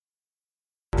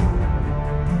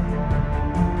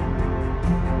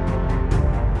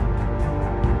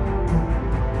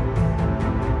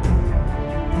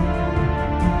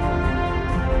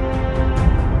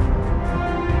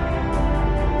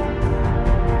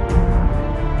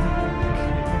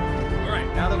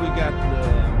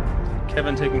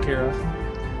Heaven taken care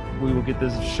of, we will get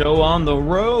this show on the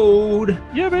road.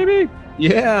 Yeah, baby.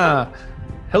 Yeah.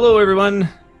 Hello, everyone.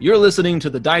 You're listening to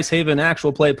the Dice Haven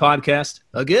Actual Play Podcast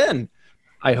again,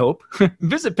 I hope.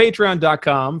 Visit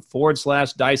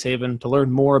patreon.com/Dice Haven to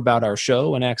learn more about our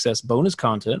show and access bonus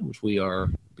content, which we are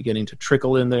beginning to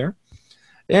trickle in there.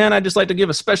 And I'd just like to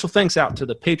give a special thanks out to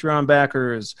the Patreon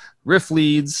backers, Riff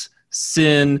Leads,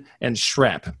 Sin, and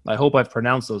Shrap. I hope I've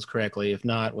pronounced those correctly. If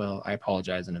not, well, I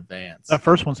apologize in advance. That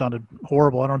first one sounded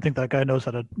horrible. I don't think that guy knows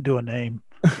how to do a name.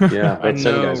 Yeah, that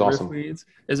Sin guy's awesome. Leads.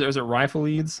 Is it Rifle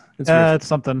Leads? It's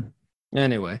something.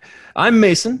 Anyway, I'm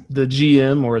Mason, the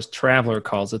GM, or as Traveler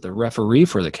calls it, the referee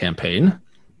for the campaign.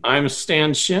 I'm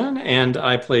Stan Shin, and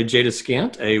I play Jada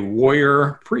Scant, a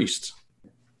warrior priest.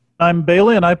 I'm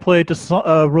Bailey, and I play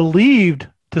relieved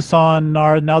Tassan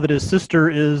Nar now that his sister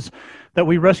is... that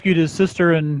we rescued his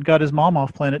sister and got his mom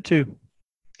off planet too.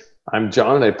 I'm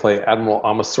John, and I play Admiral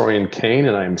Amasorian Kane,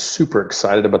 and I am super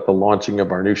excited about the launching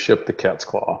of our new ship, the Cat's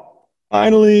Claw.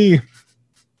 Finally!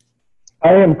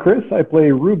 I am Chris. I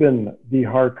play Ruben, the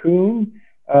Harcoon.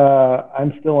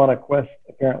 I'm still on a quest,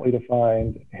 apparently, to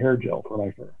find hair gel for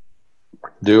my fur.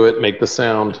 Do it. Make the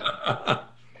sound.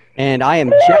 And I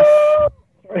am Jeff.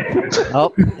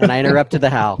 Oh, and I interrupted the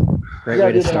howl. Great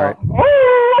way to start.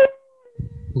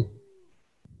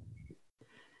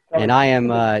 And I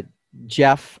am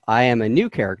Jeff. I am a new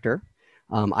character.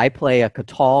 I play a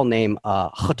Catal named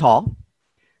Catal.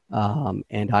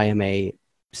 And I am a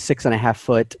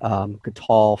 6.5-foot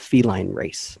Catal feline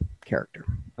race character.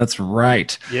 That's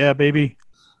right. Yeah, baby.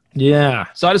 Yeah.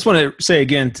 So I just want to say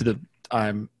again to the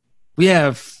we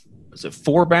have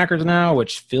 4 backers now,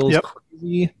 which feels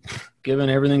crazy given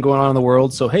everything going on in the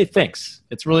world. So hey, thanks.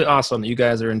 It's really awesome that you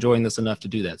guys are enjoying this enough to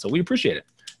do that. So we appreciate it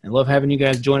and love having you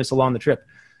guys join us along the trip.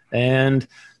 And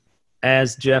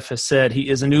as Jeff has said, he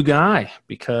is a new guy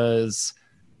because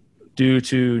due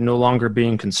to no longer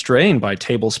being constrained by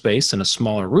table space in a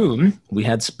smaller room, we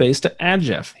had space to add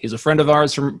Jeff. He's a friend of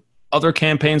ours from other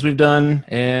campaigns we've done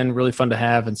and really fun to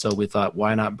have. And so we thought,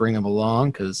 why not bring him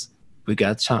along? Because we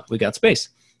got space.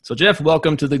 So Jeff,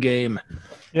 welcome to the game.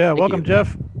 Yeah, welcome,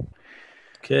 Jeff.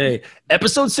 Okay,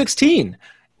 episode 16.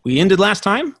 We ended last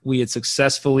time. We had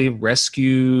successfully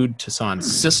rescued Tassan's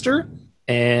sister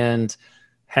and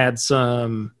had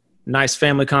some nice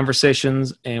family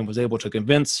conversations and was able to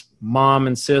convince Mom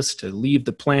and Sis to leave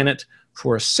the planet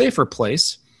for a safer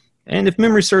place. And if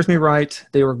memory serves me right,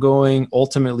 they were going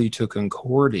ultimately to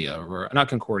Concordia, or not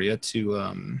Concordia,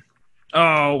 to,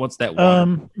 what's that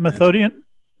one? Methodian?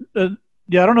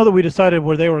 Yeah, I don't know that we decided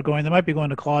where they were going. They might be going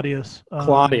to Claudius.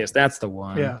 Claudius, that's the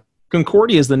one. Yeah.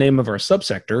 Concordia is the name of our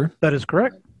subsector. That is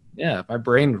correct. Yeah, if my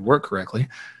brain would work correctly.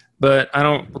 But I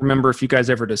don't remember if you guys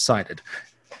ever decided.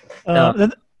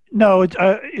 No,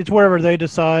 it's wherever they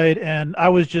decide. And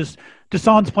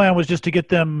Tassan's plan was just to get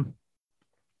them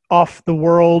off the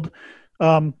world,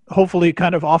 hopefully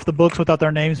kind of off the books without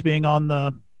their names being on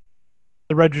the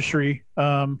registry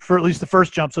for at least the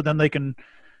first jump, so then they can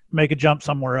make a jump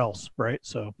somewhere else, right?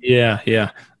 So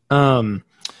yeah.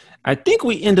 I think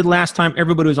we ended last time.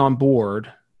 Everybody was on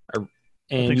board,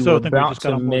 and you were about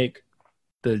to make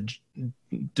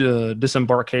the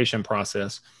disembarkation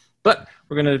process. But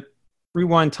we're going to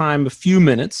rewind time a few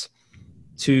minutes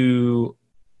to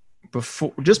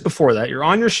just before that. You're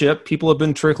on your ship. People have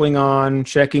been trickling on,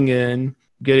 checking in,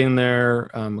 getting their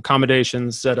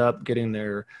accommodations set up, getting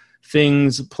their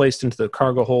things placed into the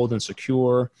cargo hold and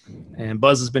secure. And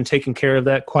Buzz has been taking care of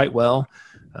that quite well,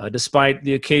 despite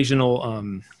the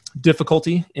occasional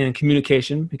difficulty in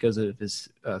communication because of his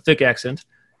thick accent.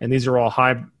 And these are all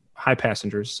high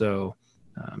passengers, so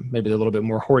maybe they're a little bit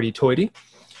more hoity-toity.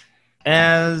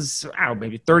 As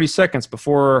maybe 30 seconds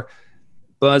before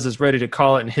Buzz is ready to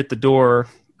call it and hit the door,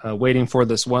 waiting for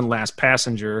this one last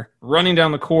passenger, running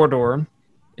down the corridor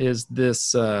is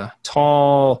this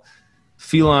tall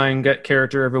feline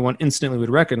character everyone instantly would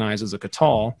recognize as a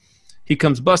Catal. He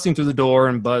comes busting through the door,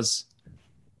 and Buzz,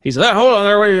 he says, hold on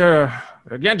there, wait,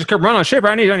 again, just come run on the ship.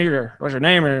 I need your, what's your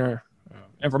name and your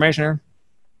information here?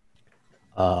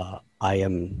 I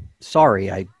am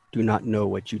sorry, I do not know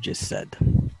what you just said.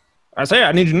 I say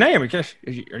I need your name because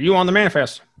are you on the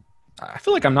manifest? I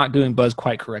feel like I'm not doing Buzz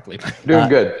quite correctly. Doing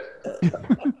good.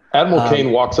 Admiral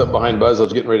Kane walks up behind Buzz. I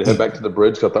was getting ready to head back to the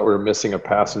bridge because I thought we were missing a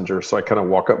passenger, so I kind of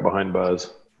walk up behind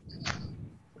Buzz.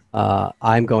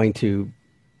 I'm going to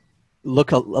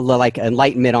look like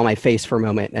enlightenment on my face for a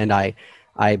moment, and I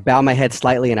bow my head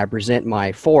slightly and I present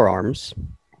my forearms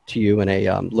to you in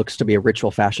a looks to be a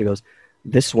ritual fashion. He goes,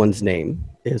 this one's name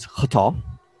is Catal.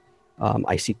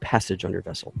 I see passage on your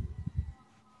vessel.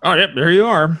 Oh, yep, there you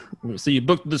are. So you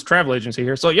booked this travel agency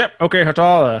here. So, yep, okay,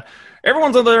 Hatal.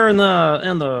 Everyone's over there in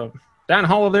the down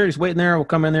hall over there. He's waiting there. We'll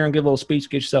come in there and give a little speech,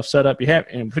 get yourself set up. You have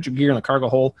and put your gear in the cargo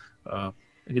hold. And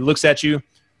he looks at you.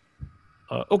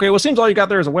 Okay, well, it seems all you got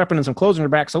there is a weapon and some clothes on your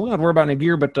back, so we don't have to worry about any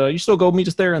gear. But you still go meet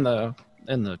us there in the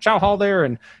chow hall there,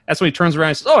 and that's when he turns around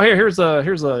and says, "Oh, here's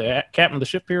the captain of the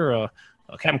ship here,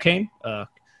 Captain Kane.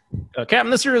 Captain,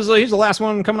 this here is he's the last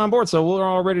one coming on board, so we're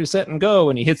all ready to set and go."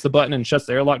 And he hits the button and shuts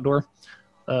the airlock door.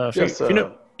 If you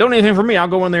don't need anything from me, I'll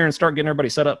go in there and start getting everybody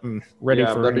set up and ready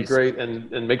for. That'd be great,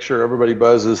 and make sure everybody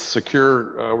Buzz is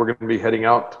secure. We're going to be heading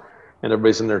out, and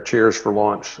everybody's in their chairs for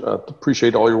launch.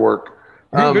 Appreciate all your work.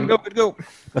 Good to go.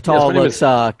 Atal looks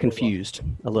confused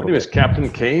a little bit. My name is Captain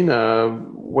Kane.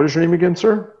 What is your name again,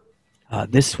 sir?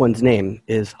 This one's name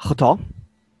is Hatal.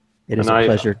 It is a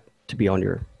pleasure to be on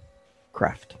your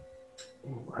craft.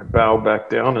 I bow back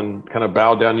down and kind of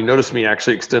bow down. You notice me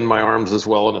actually extend my arms as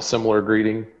well in a similar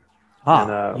greeting.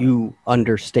 You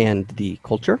understand the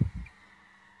culture?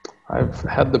 I've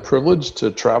had the privilege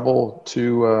to travel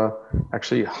to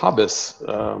actually Habis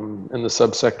in the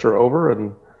subsector over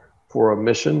and for a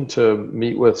mission to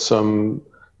meet with some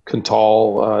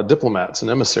Cantal diplomats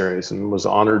and emissaries, and was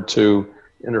honored to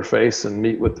interface and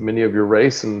meet with many of your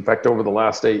race. And in fact, over the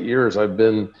last 8 years, I've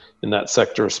been in that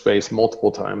sector of space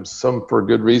multiple times, some for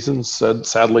good reasons,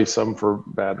 sadly, some for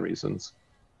bad reasons.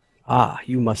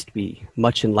 You must be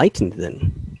much enlightened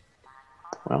then.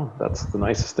 Well, that's the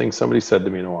nicest thing somebody said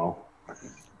to me in a while.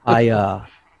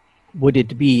 Would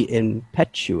it be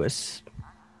impetuous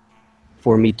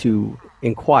for me to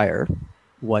inquire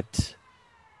what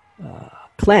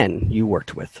clan you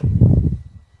worked with?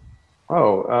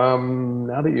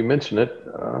 Now that you mention it,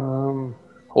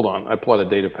 hold on. I pulled out a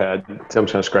data pad. I'm trying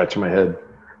to scratch my head.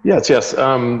 Yes.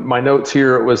 My notes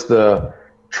here, it was the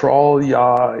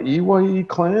Tralya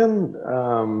clan,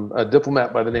 a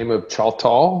diplomat by the name of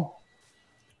Chaltal.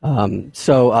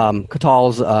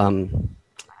 Katal's,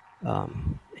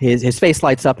 his face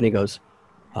lights up and he goes,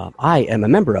 I am a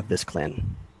member of this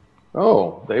clan.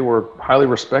 Oh, they were highly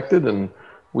respected, and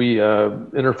we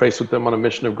interfaced with them on a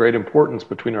mission of great importance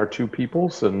between our two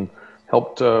peoples and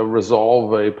helped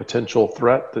resolve a potential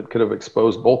threat that could have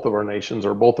exposed both of our nations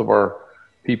or both of our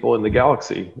people in the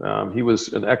galaxy. He was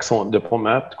an excellent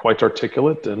diplomat, quite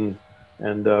articulate, and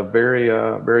very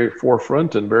very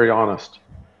forefront and very honest.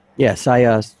 Yes,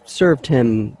 I served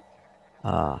him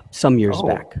some years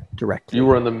back directly. You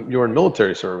were in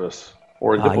military service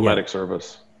or in diplomatic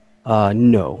service?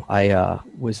 No, I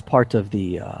was part of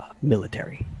the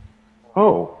military.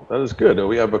 Oh, that is good.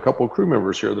 We have a couple of crew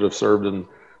members here that have served in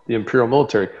the Imperial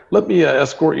military. Let me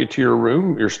escort you to your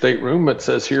room, your stateroom. It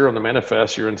says here on the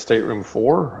manifest you're in stateroom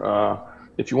 4.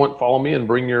 If you want, follow me and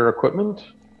bring your equipment.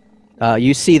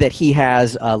 You see that he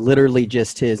has literally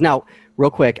just his... Now, real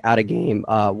quick, out of game,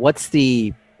 what's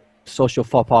the social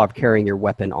faux pas of carrying your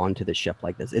weapon onto the ship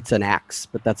like this? It's an axe,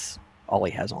 but that's all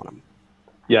he has on him.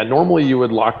 Yeah, normally you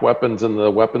would lock weapons in the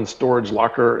weapons storage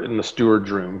locker in the steward's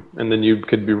room, and then you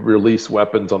could release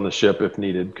weapons on the ship if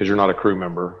needed, because you're not a crew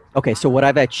member. Okay, so would I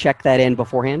have checked that in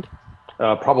beforehand?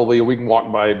 Probably. We can walk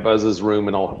by Buzz's room,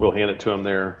 and we'll hand it to him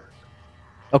there.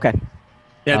 Okay.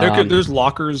 Yeah, there's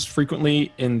lockers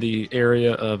frequently in the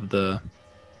area of the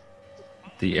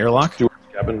airlock. Steward's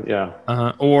cabin, yeah.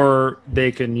 Or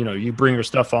they can, you bring your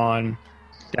stuff on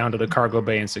down to the cargo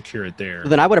bay and secure it there. Well,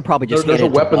 then I would have probably just... There's a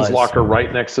weapons locker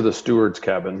right next to the steward's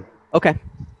cabin. Okay.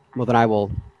 Well, then I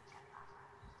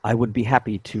would be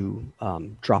happy to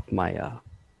drop my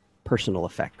personal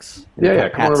effects. Yeah.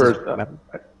 Come over.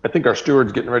 I think our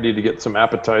steward's getting ready to get some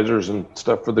appetizers and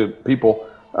stuff for the people.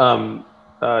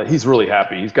 He's really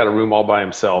happy. He's got a room all by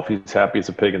himself. He's happy as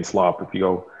a pig in slop if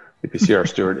you see our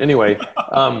steward. Anyway,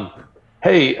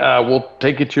 hey, we'll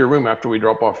take you to your room after we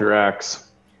drop off your axe.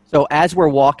 So as we're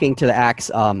walking to the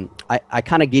axe, I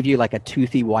kind of give you like a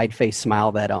toothy, wide-faced smile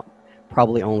that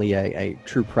probably only a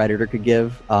true predator could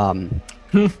give.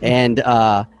 And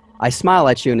I smile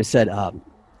at you and I said,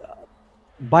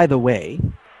 by the way,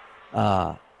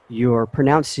 your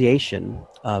pronunciation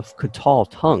of Catal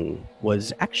tongue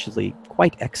was actually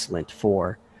quite excellent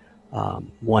for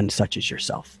one such as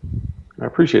yourself. I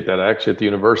appreciate that. Actually, at the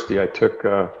university, I took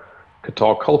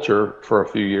Catal culture for a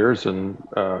few years and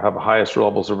have the highest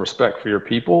levels of respect for your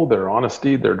people, their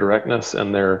honesty, their directness,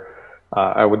 and their,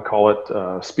 I would call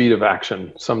it, speed of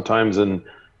action. Sometimes in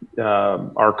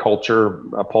our culture,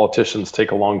 politicians take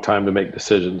a long time to make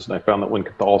decisions, and I found that when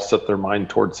Catal set their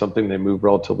mind towards something, they move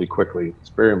relatively quickly. It's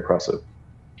very impressive.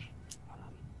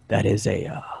 That is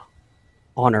a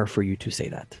honor for you to say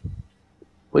that.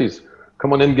 Please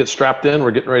come on in, get strapped in.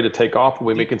 We're getting ready to take off.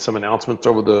 We'll be making some announcements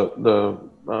over the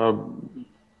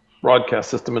broadcast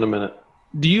system in a minute.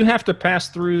 Do you have to pass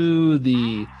through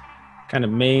the kind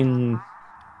of main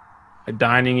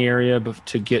dining area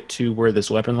to get to where this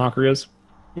weapon locker is?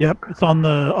 Yep, it's on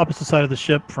the opposite side of the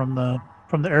ship from the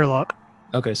airlock.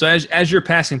 Okay, so as you're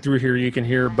passing through here, you can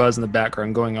hear Buzz in the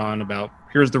background going on about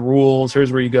here's the rules,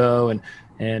 here's where you go,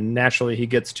 and naturally he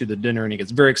gets to the dinner and he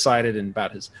gets very excited and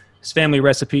about his family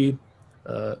recipe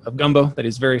of gumbo that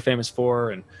he's very famous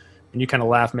for, and you kind of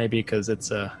laugh maybe because it's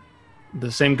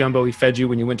the same gumbo he fed you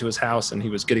when you went to his house and he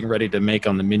was getting ready to make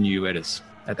on the menu at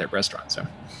that restaurant. So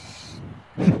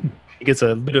he gets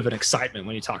a bit of an excitement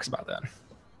when he talks about that.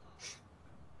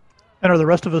 And are the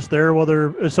rest of us there while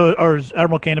they're so? Or is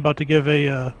Admiral Kane about to give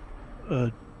a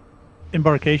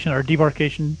embarkation or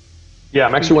debarkation? Yeah,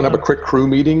 I'm actually going to have a quick crew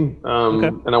meeting,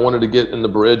 and I wanted to get in the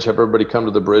bridge, have everybody come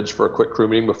to the bridge for a quick crew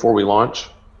meeting before we launch.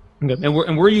 Okay.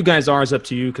 And where you guys are is up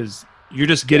to you because you're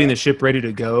just getting the ship ready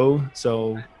to go.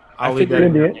 So I'll leave that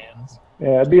in your hands.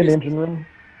 Yeah, I'd be in the engine room.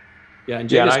 Yeah, and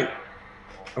Jadis,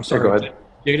 I'm sorry. Go ahead.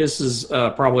 Jadis is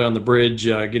probably on the bridge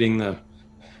getting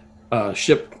the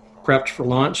ship prepped for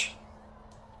launch.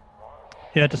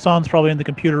 Yeah, Tassan's probably in the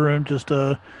computer room, just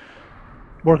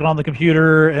working on the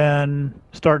computer and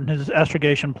starting his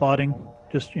astrogation plotting.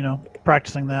 Just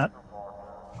practicing that.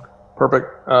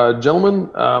 Perfect, gentlemen.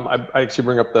 I actually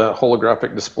bring up the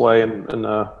holographic display and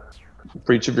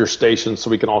for each of your stations, so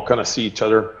we can all kind of see each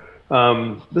other.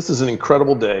 This is an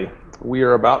incredible day. We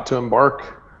are about to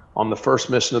embark on the first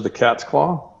mission of the Cat's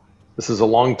Claw. This is a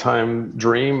long-time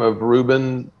dream of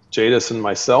Ruben, Jadis, and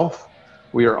myself.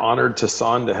 We are honored,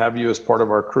 Tassan, to have you as part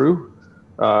of our crew.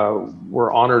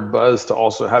 We're honored, Buzz, to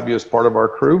also have you as part of our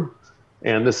crew.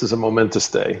 And this is a momentous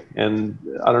day. And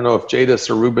I don't know if Jadis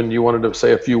or Ruben, you wanted to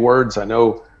say a few words. I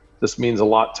know this means a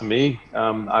lot to me.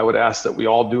 I would ask that we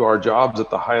all do our jobs at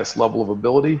the highest level of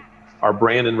ability. Our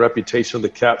brand and reputation of the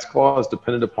Cat's Claw is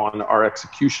dependent upon our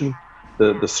execution,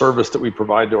 the service that we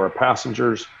provide to our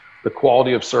passengers, the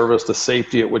quality of service, the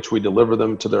safety at which we deliver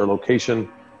them to their location.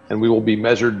 And we will be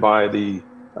measured by the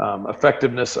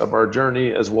effectiveness of our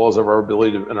journey as well as of our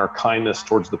ability and our kindness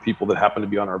towards the people that happen to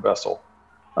be on our vessel.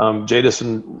 Jadis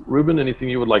and Ruben, anything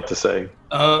you would like to say?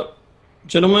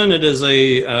 Gentlemen, it is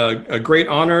a great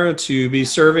honor to be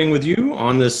serving with you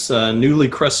on this newly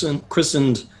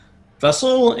christened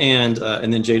vessel. And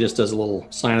then Jadis does a little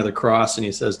sign of the cross and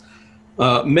he says,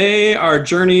 may our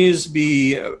journeys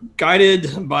be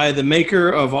guided by the maker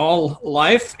of all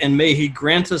life, and may he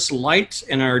grant us light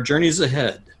in our journeys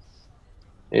ahead.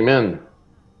 Amen.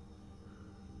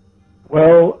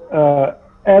 Well,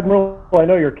 Admiral, I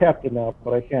know you're captain now,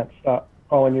 but I can't stop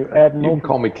calling you Admiral. You can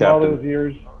call me captain. All those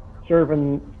years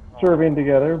serving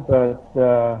together,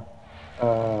 but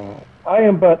I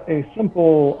am but a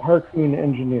simple Harkoon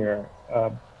engineer,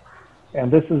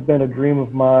 and this has been a dream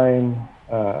of mine,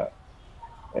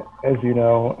 as you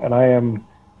know, and I am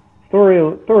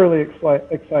thoroughly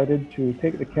excited to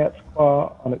take the Cat's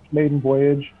Claw on its maiden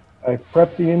voyage. I've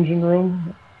prepped the engine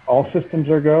room. All systems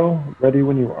are go. Ready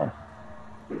when you are.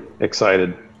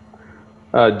 Excited.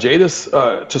 Jadis,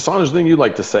 Tassan, is there anything you'd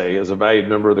like to say as a valued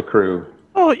member of the crew?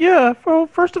 Oh yeah. Well,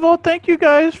 first of all, thank you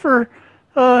guys for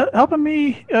helping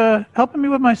me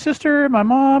with my sister and my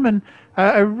mom, and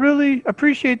I really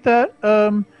appreciate that.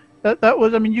 That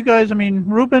was, I mean, you guys, I mean,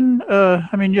 Ruben,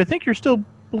 I think you're still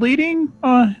bleeding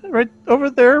right over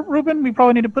there, Ruben. We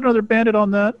probably need to put another bandage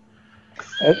on that.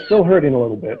 It's still hurting a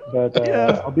little bit, but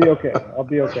yeah. I'll be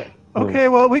okay. Okay,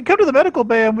 well, we come to the medical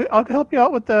bay, and I'll help you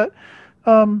out with that.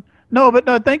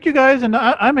 No, thank you guys, and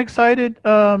I'm excited.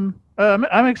 I'm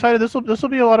excited. This will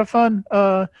be a lot of fun.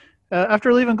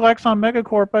 After leaving Glaxon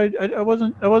Megacorp, I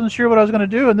wasn't sure what I was going to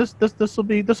do, and this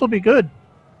will be good.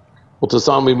 Well,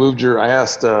 Tassan,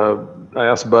 I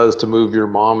asked Buzz to move your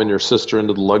mom and your sister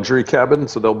into the luxury cabin,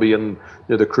 so they'll be in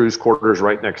the crew's quarters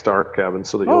right next to our cabin,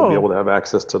 so that you'll be able to have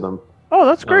access to them. Oh,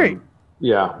 that's great.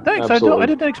 Yeah, thanks. absolutely. I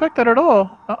didn't expect that at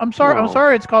all. I'm sorry. No. I'm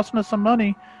sorry. It's costing us some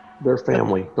money. They're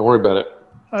family. Don't worry about it.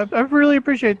 I really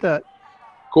appreciate that.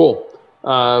 Cool.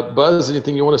 Buzz,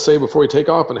 anything you want to say before we take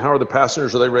off? And how are the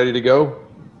passengers? Are they ready to go?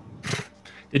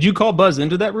 Did you call Buzz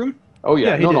into that room? Oh,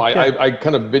 yeah. Yeah, No, yeah. I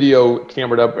kind of video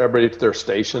camered up everybody to their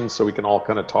stations so we can all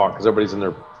kind of talk because everybody's in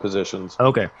their positions.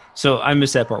 Okay. So I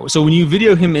missed that part. So when you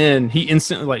video him in, he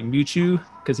instantly mutes you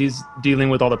because he's dealing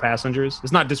with all the passengers.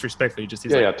 It's not disrespectful. He's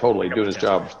Totally doing his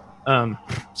job.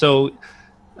 So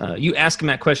you ask him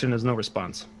that question, there's no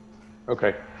response.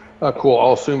 Okay. Cool.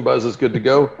 I'll assume Buzz is good to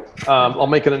go. I'll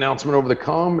make an announcement over the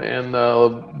comm,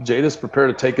 and Jadis, prepare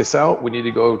to take us out. We need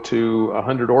to go to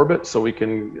 100 orbit so we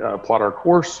can plot our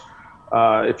course.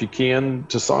 if you can,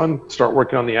 Tassan, start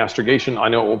working on the astrogation. I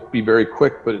know it won't be very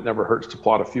quick, but it never hurts to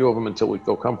plot a few of them until we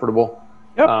feel comfortable.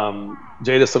 Yep.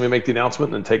 Jadis, let me make the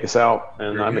announcement and then take us out.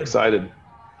 And Very I'm good. excited.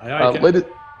 Aye,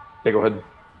 Go ahead.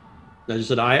 I just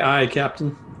said aye,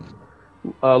 Captain.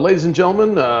 Ladies and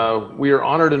gentlemen, we are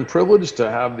honored and privileged to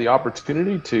have the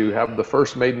opportunity to have the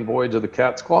first maiden voyage of the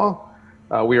Cat's Claw.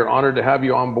 We are honored to have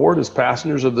you on board as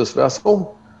passengers of this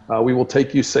vessel. We will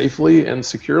take you safely and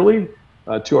securely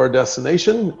to our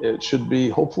destination. It should be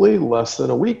hopefully less than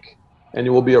a week, and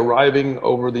you will be arriving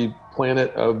over the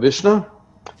planet of Vishna.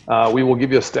 We will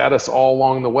give you a status all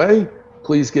along the way.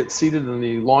 Please get seated in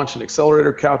the launch and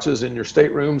accelerator couches in your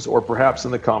staterooms or perhaps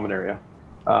in the common area.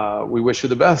 We wish you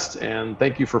the best, and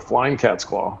thank you for flying Cat's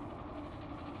Claw.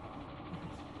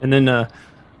 And then,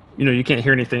 you can't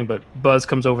hear anything, but Buzz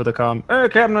comes over the comm. Hey,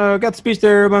 Captain, got the speech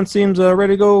there. Everyone seems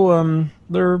ready to go.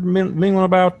 They're mingling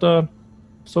about.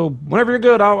 So whenever you're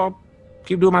good, I'll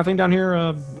keep doing my thing down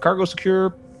here. Cargo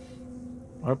secure.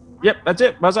 Yep, that's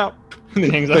it. Buzz out. And he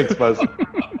hangs up. Thanks, Buzz.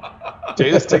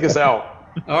 Jadis, take us out.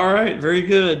 All right, very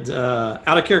good.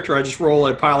 Out of character, I just roll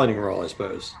a piloting roll, I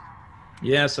suppose.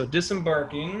 Yeah, so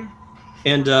disembarking.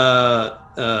 And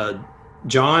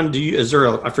John, do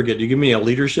you give me a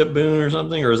leadership boon or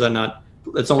something, or is that not?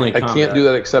 It's only I can't do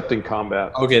that except in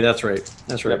combat. Okay, that's right.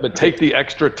 That's right. Yeah, but take the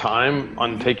extra time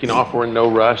on taking off. We're in no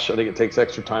rush. I think it takes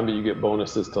extra time, but you get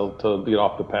bonuses to get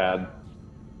off the pad.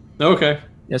 Okay.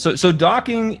 Yeah, so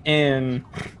docking and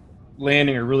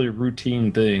landing are really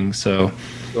routine things. So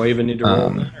do I even need to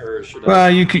roll that, or should I? Well,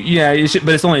 you could. Yeah, you should,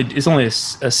 but it's only a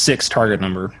 6 target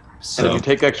number. So And if you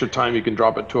take extra time, you can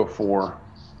drop it to a 4.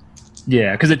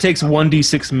 yeah, because it takes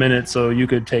 1d6 minutes, so you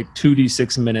could take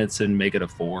 2d6 minutes and make it a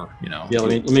 4. Yeah,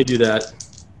 let me do that.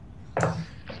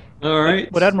 All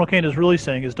right. What Admiral Kane is really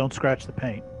saying is don't scratch the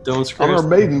paint. Don't On scratch. our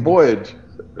maiden voyage.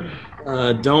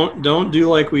 Don't do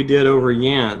like we did over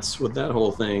Yance with that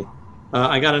whole thing.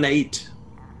 I got an 8.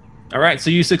 All right, so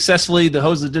you successfully, the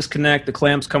hoses disconnect, the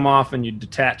clamps come off, and you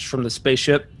detach from the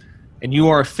spaceship, and you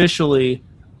are officially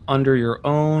under your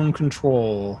own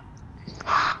control.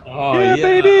 Oh yeah,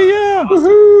 baby, yeah.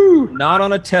 Woohoo! Not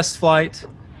on a test flight,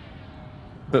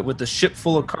 but with the ship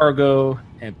full of cargo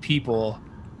and people.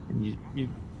 And you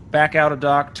back out of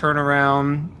dock, turn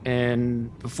around,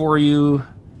 and before you,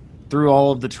 through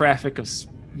all of the traffic of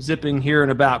zipping here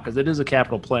and about, because it is a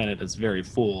capital planet, it's very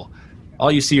full,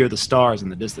 all you see are the stars in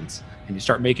the distance, and you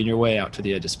start making your way out to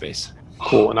the edge of space.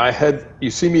 Cool. And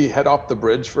you see me head off the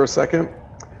bridge for a second,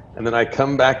 and then I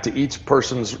come back to each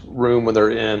person's room when they're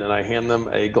in, and I hand them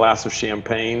a glass of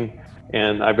champagne,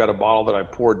 and I've got a bottle that I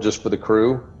poured just for the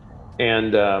crew,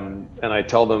 and I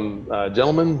tell them,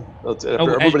 gentlemen,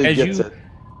 everybody gets it.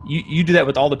 You do that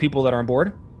with all the people that are on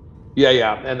board?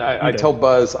 Yeah, and I tell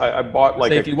Buzz, I bought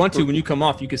like. Say if you want to, when you come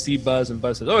off, you can see Buzz, and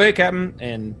Buzz says, "Oh, hey, Captain,"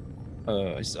 and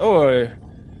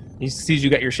he sees you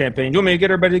got your champagne. Do you want me to get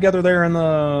everybody together there in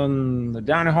the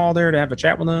dining hall there to have a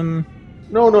chat with them?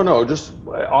 No. Just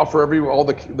offer all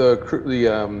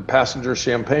the passengers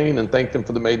champagne and thank them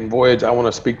for the maiden voyage. I want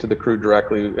to speak to the crew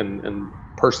directly and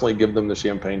personally give them the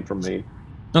champagne from me.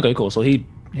 Okay, cool. So he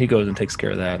goes and takes care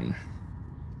of that.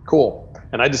 Cool.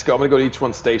 And I'm going to go to each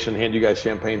one's station, hand you guys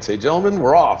champagne, say, gentlemen,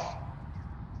 we're off.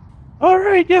 All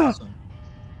right, yeah.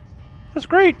 That's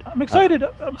great. I'm excited.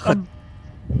 I'm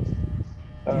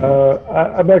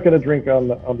not going to drink on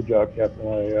the job,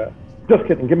 Captain. Just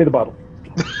kidding. Give me the bottle.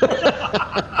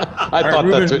 I thought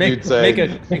Ruben, that's what you'd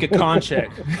say. Make a con check.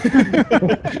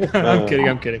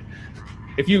 I'm kidding.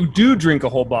 If you do drink a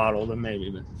whole bottle, then maybe.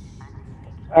 But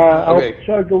I'll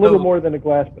chug a little more than a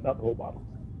glass, but not the whole bottle.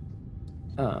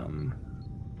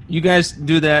 You guys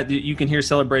do that. You can hear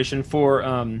celebration for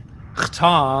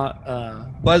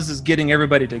Khta. Buzz is getting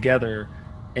everybody together,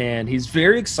 and he's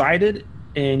very excited.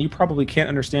 And you probably can't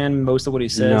understand most of what he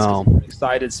says. No. He's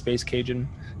excited space Cajun.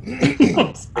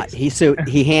 Does he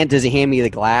hand me the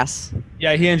glass?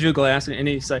 Yeah, he hands you a glass, and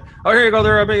he's like, "Oh, here you go.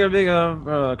 There, a big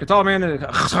Qatar man.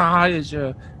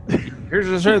 Here's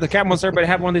the captain wants everybody to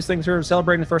have one of these things here,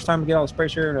 celebrating the first time we get all the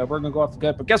space here, and we're gonna go off the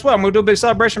gut. But guess what? I'm gonna do a big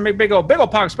celebration, make big old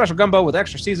pot of special gumbo with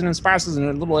extra seasoning, spices, and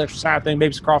a little extra side thing,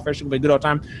 maybe some crawfish. It'll be a good old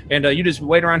time. And you just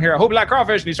wait around here. I hope you like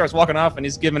crawfish." And he starts walking off, and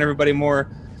he's giving everybody more.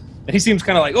 And he seems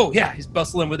kind of like, oh yeah, he's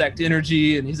bustling with that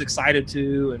energy, and he's excited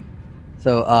too. And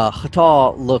So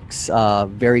Khta looks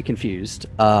very confused.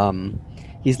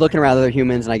 He's looking around at other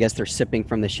humans, and I guess they're sipping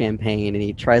from the champagne, and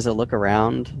he tries to look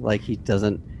around like he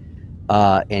doesn't,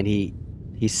 and he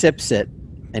sips it,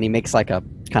 and he makes like a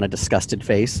kind of disgusted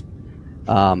face,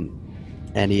 and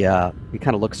he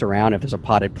kind of looks around. If there's a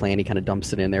potted plant, he kind of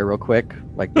dumps it in there real quick,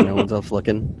 like no one's else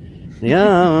looking,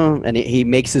 Yeah, and he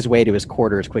makes his way to his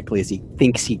quarter as quickly as he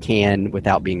thinks he can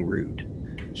without being rude.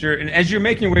 Sure. And as you're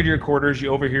making your way to your quarters, you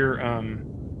overhear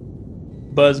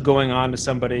Buzz going on to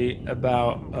somebody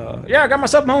about, I got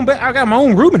myself my own bed. I got my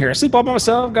own room in here. I sleep all by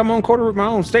myself. Got my own quarter, my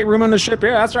own stateroom on the ship.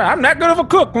 Yeah, that's right. I'm that good of a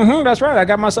cook. That's right. I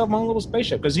got myself my own little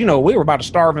spaceship because we were about to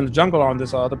starve in the jungle on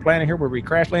this other planet here where we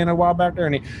crash landed a while back there.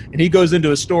 And he goes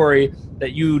into a story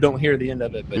that you don't hear the end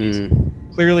of it, but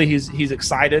he's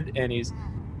excited and he's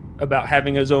about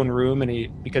having his own room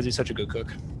and because he's such a good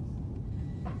cook.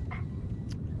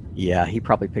 Yeah, he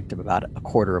probably picked up about a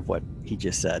quarter of what he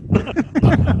just said.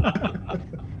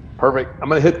 Perfect. I'm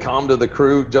going to hit comm to the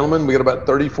crew. Gentlemen, we got about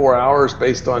 34 hours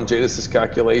based on Jadis's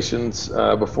calculations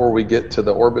before we get to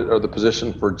the orbit or the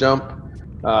position for jump.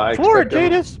 Floor it,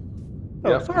 Jadis.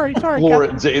 Yep. Sorry. Floor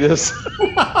it, Jadis.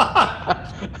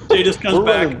 Jadis comes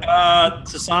back.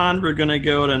 Sasan, we're going to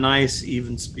go at a nice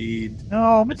even speed.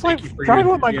 No, it's like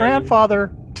driving with my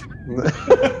grandfather.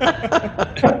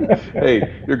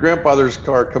 Hey, your grandfather's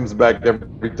car comes back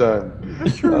every time.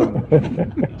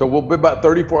 So we'll be about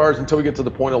 34 hours until we get to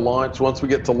the point of launch. Once we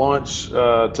get to launch,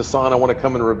 Tassan, I want to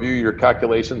come and review your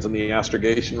calculations in the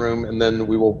astrogation room, and then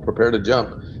we will prepare to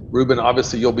jump. Ruben,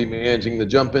 obviously you'll be managing the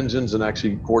jump engines and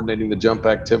actually coordinating the jump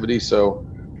activity, so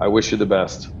I wish you the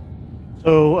best.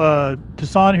 So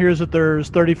Tassan hears that there's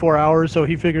 34 hours, so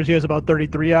he figures he has about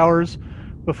 33 hours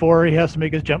before he has to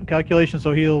make his jump calculation,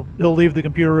 so he'll leave the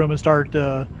computer room and start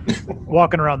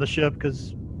walking around the ship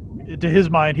because to his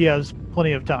mind he has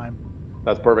plenty of time.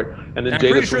 That's perfect. And then I'm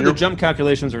pretty sure the jump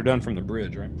calculations are done from the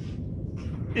bridge, right?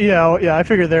 Yeah, I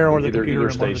figure there or the computer room.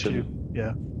 Station.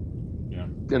 Yeah.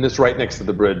 And it's right next to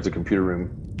the bridge, the computer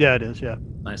room. Yeah, it is. Yeah.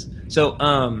 Nice. So,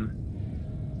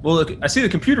 well, look, I see the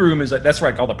computer room is that's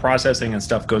right. All the processing and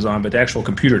stuff goes on, but the actual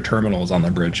computer terminal is on the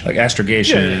bridge, like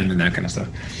astrogation and that kind of stuff.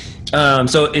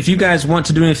 So if you guys want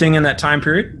to do anything in that time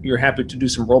period, you're happy to do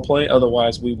some role play.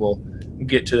 Otherwise, we will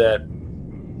get to that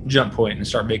jump point and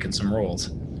start making some rolls.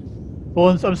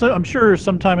 Well, I'm sure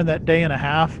sometime in that day and a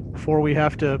half before we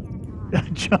have to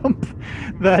jump,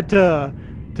 that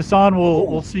Tassan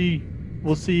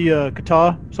will see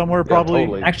Kata somewhere probably.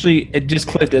 Totally. Actually, it just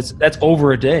clicked. That's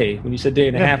over a day. When you said day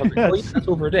and a half, I was like, that's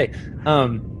over a day.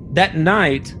 That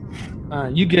night,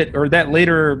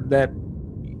 that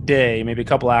day, maybe a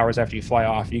couple hours after you fly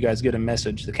off, you guys get a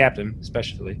message, the captain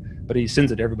especially, but he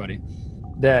sends it to everybody,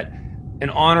 that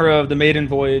in honor of the maiden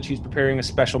voyage, he's preparing a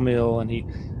special meal, and he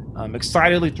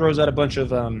excitedly throws out a bunch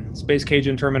of Space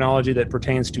Cajun terminology that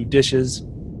pertains to dishes.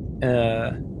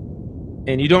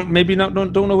 And you don't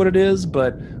know what it is,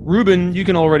 but Ruben, you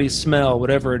can already smell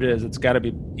whatever it is. It's got to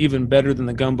be even better than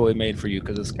the gumbo he made for you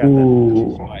because it's got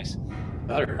that spice.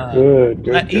 Good.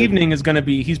 That evening is going to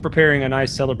be, he's preparing a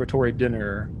nice celebratory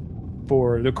dinner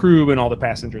for the crew and all the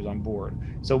passengers on board.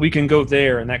 So we can go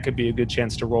there, and that could be a good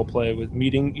chance to role play with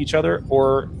meeting each other.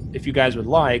 Or if you guys would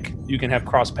like, you can have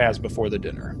cross paths before the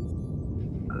dinner.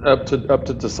 Up to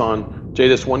Tassan.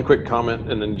 Jadis, one quick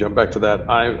comment and then jump back to that.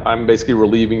 I'm basically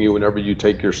relieving you whenever you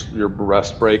take your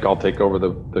rest break. I'll take over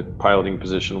the piloting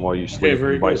position while you sleep,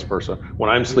 and vice versa. When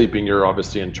I'm sleeping, you're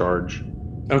obviously in charge.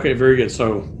 Okay, very good.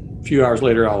 So a few hours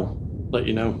later, I'll let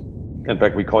you know. In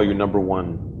fact, we call you number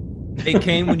one. Hey,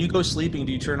 Kane, when you go sleeping,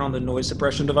 do you turn on the noise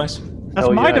suppression device? That's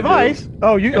my device.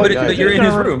 Oh, you. But you're in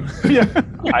his room. Yeah.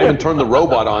 I even turned the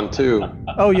robot on too.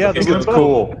 Oh yeah, It's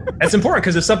cool. That's important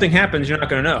because if something happens, you're not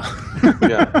going to know.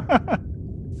 Yeah.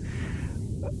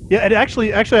 Yeah, and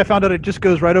actually, I found out it just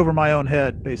goes right over my own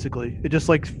head. Basically, it just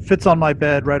like fits on my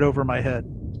bed right over my head.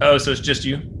 Oh, so it's just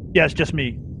you? Yeah, it's just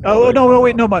me. Oh no,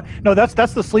 wait, no, that's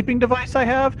the sleeping device I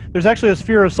have. There's actually a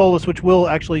Sphere of Solace which will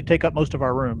actually take up most of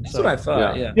our room. That's what I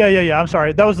thought. Yeah. Yeah. I'm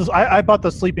sorry. That was I bought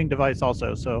the sleeping device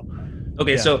also. So.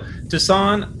 Okay, so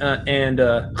Tassan and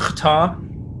Kata,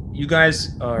 you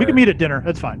guys are... We can meet at dinner.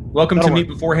 That's fine. Welcome to meet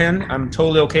beforehand. I'm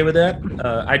totally okay with that.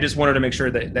 I just wanted to make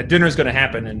sure that dinner is going to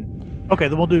happen. And okay,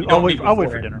 then we'll do. I'll wait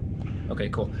for dinner. Okay,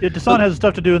 cool. Yeah, Tassan has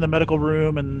stuff to do in the medical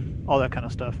room and all that kind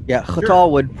of stuff. Yeah, Kata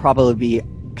would probably be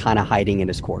kind of hiding in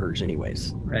his quarters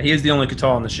anyways. Right, he is the only Kata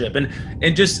on the ship. And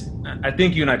just, I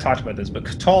think you and I talked about this, but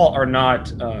Kata are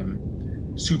not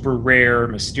super rare,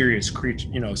 mysterious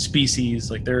creature,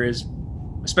 species. Like there is,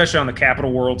 especially on the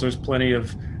capital worlds, there's plenty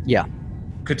of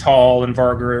Kata and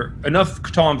Vargar, enough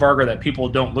Kata and Vargar that people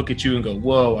don't look at you and go,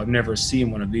 whoa, I've never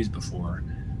seen one of these before,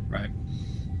 right?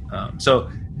 So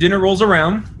dinner rolls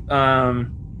around.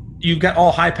 You've got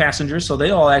all high passengers, so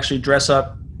they all actually dress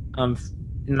up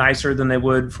nicer than they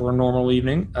would for a normal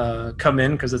evening. Come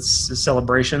in because it's a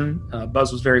celebration.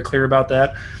 Buzz was very clear about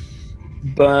that.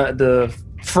 But the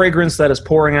fragrance that is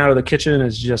pouring out of the kitchen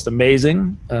is just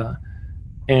amazing.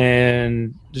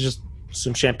 And just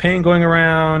some champagne going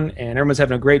around, and everyone's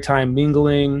having a great time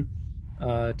mingling.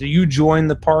 Do you join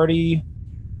the party,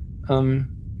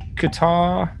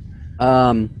 Kata?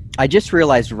 I just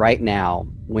realized right now,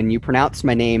 when you pronounce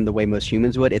my name the way most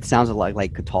humans would, it sounds a lot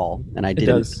like Katal, and I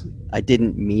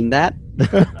didn't mean that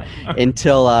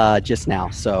until just now.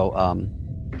 So,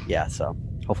 yeah. So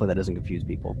hopefully that doesn't confuse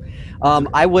people.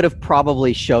 I would have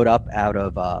probably showed up out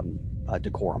of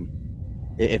decorum.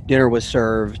 If dinner was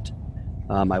served,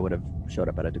 I would have showed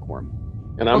up out of decorum.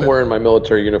 And I'm wearing my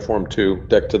military uniform too,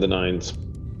 decked to the nines.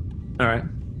 All right.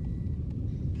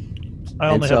 I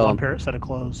only have one pair set of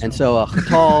clothes. And so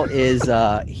Khatal is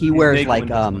he wears like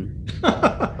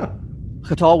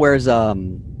Khatal wears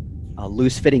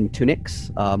loose-fitting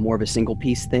tunics, more of a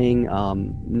single-piece thing,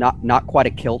 not quite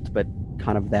a kilt, but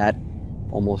kind of that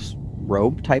almost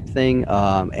robe type thing.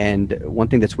 And one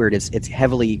thing that's weird is it's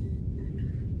heavily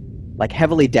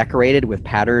decorated with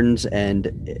patterns, and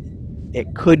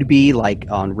it could be like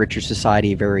on Richer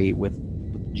Society, very with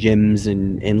gems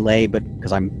and inlay, but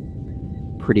because I'm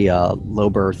pretty low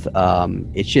birth,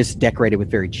 it's just decorated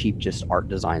with very cheap just art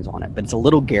designs on it, but it's a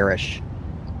little garish,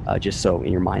 just so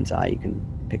in your mind's eye you can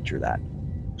picture that.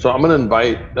 So I'm going to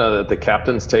invite at the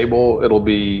captain's table, it'll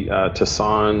be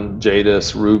Tassan,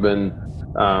 Jadis, Reuben,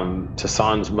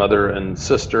 Tassan's mother and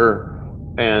sister,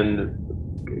 and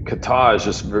Kata is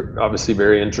just obviously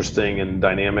very interesting and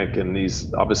dynamic, and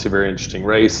he's obviously a very interesting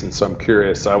race, and so I'm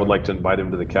curious. So I would like to invite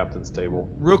him to the captain's table.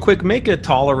 Real quick, make a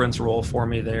tolerance roll for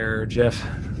me there, Jeff.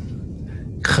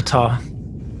 Kata.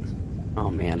 Oh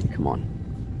man, come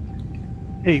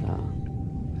on. Hey,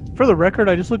 for the record,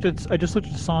 I just looked at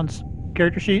Hassan's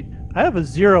character sheet. I have a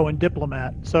 0 in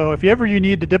diplomat, so if you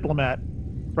need the diplomat,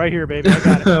 right here, baby, I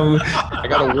got it. I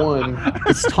got a 1.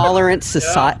 Is tolerance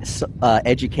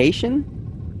education?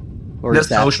 Or That's is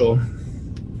that social.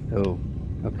 Oh,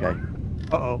 okay.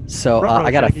 Uh-oh. So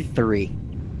I got a 3.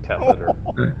 Cat litter.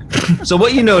 So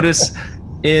what you notice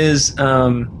is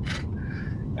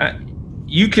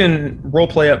you can role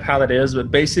play up how that is, but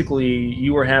basically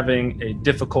you are having a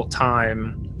difficult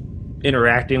time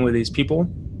interacting with these people.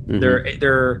 Mm-hmm.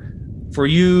 They're for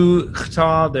you,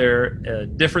 Kata, they're a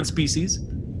different species,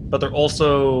 but they're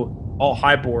also all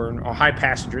highborn or high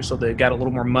passengers, so they got a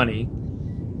little more money.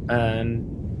 And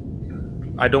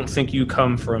I don't think you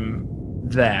come from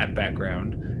that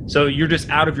background. So you're just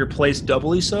out of your place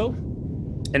doubly so,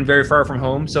 and very far from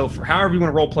home. So for however you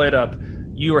want to role play it up,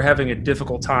 you are having a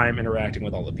difficult time interacting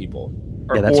with all the people.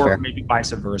 Or fair. Maybe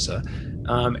vice versa.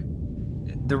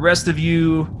 The rest of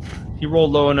you, he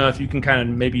rolled low enough, you can kind of,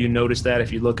 maybe you notice that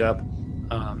if you look up.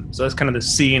 So that's kind of the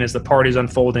scene as the party's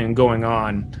unfolding and going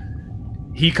on.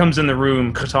 He comes in the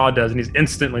room, Kata does, and he's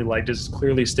instantly like just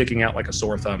clearly sticking out like a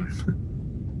sore thumb.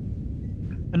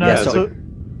 And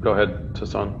go ahead,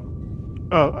 Tassan.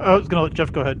 Oh, I was gonna let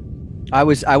Jeff go ahead. I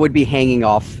would be hanging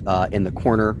off in the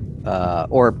corner,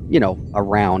 or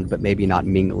around, but maybe not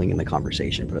mingling in the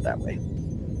conversation. Put it that way.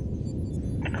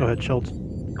 Go ahead, Schultz.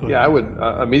 Yeah, I would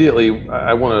immediately.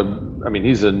 I want to. I mean,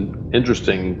 he's an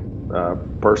interesting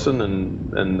person,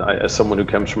 and as someone who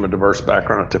comes from a diverse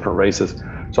background of different races.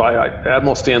 So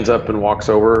Admiral stands up and walks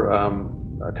over.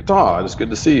 Kata, it's good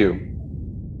to see you.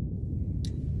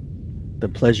 The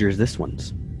pleasure is this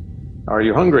one's. Are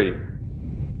you hungry?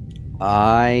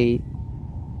 I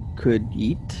could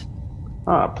eat.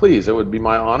 Please, it would be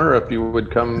my honor if you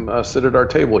would come sit at our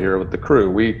table here with the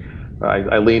crew.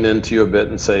 I lean into you a bit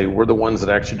and say, we're the ones that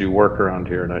actually do work around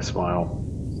here, and I smile.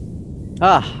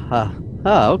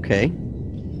 Okay.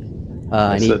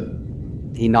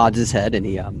 And he nods his head, and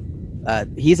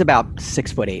he's about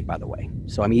 6'8", by the way.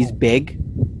 So I mean, he's big,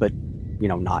 but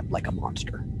not like a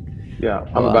monster. Yeah,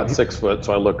 I'm about 6 foot,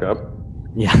 so I look up.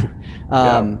 Yeah.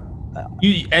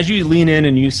 As you lean in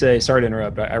and you say, sorry to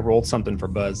interrupt, I rolled something for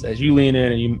Buzz. As you lean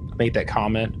in and you make that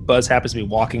comment, Buzz happens to be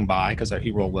walking by because he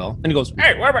rolled well. And he goes,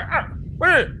 hey, what?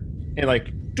 And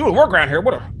like, doing work around here.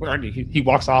 What are you? He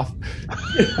walks off.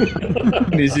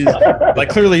 And he's like,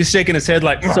 clearly he's shaking his head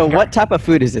like. So what type of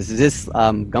food is this? Is this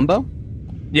gumbo?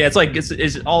 Yeah, it's like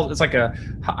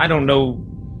I don't know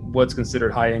what's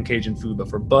considered high-end Cajun food, but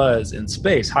for Buzz in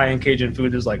space, high-end Cajun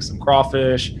food is like some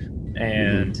crawfish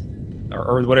and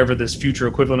or whatever this future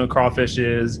equivalent of crawfish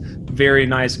is. Very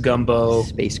nice gumbo.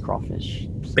 Space crawfish.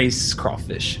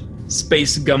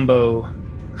 Space gumbo.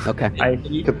 Okay.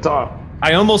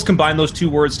 I almost combined those two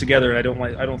words together, and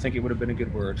I don't think it would have been a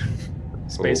good word.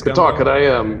 Space gumbo. Could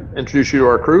I introduce you to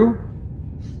our crew?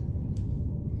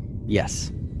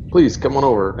 Yes. Please come on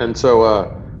over. And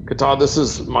so, Kata, this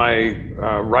is my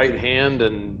right hand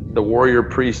and the warrior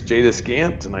priest Jadis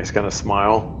Gant, and I kind of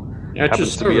smile.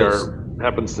 Happens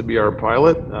to be our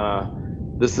pilot.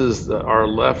 This is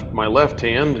my left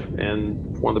hand,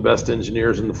 and one of the best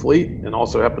engineers in the fleet, and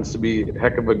also happens to be a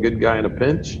heck of a good guy in a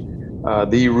pinch.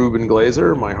 The Ruben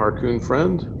Glazer, my Harkoon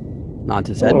friend. Nod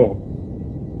his head. Hello.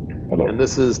 And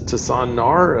this is Tassan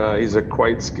Nar. He's a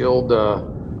quite skilled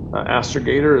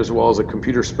astrogator as well as a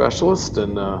computer specialist,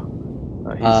 and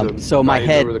he's so my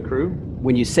head over the crew.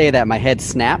 When you say that, my head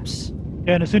snaps,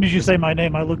 Yeah, and as soon as you say my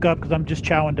name, I look up because I'm just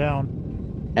chowing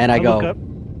down. and I look go, up.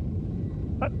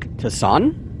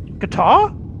 Tassan?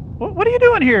 Kata? What are you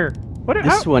doing here?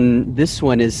 This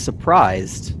one is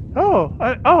surprised.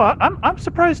 I'm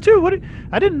surprised too.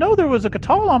 I didn't know there was a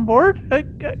Catal on board.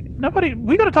 Nobody.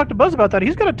 We got to talk to Buzz about that.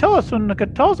 He's got to tell us when the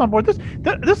Catal's on board. This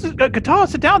is Catal.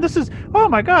 Sit down. This is. Oh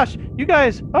my gosh, you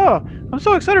guys. Oh, I'm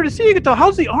so excited to see you, Catal.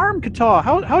 How's the arm, Catal?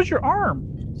 How's your arm?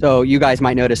 So you guys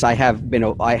might notice I have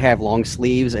long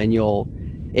sleeves, and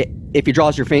if you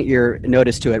draws your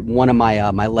notice to it, one of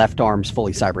my left arm's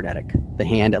fully cybernetic. The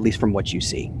hand, at least from what you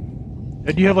see.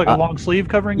 Do you have like a long sleeve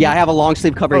covering? Yeah, you? I have a long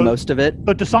sleeve covering most of it.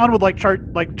 But Dasan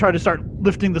would try to start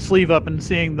lifting the sleeve up and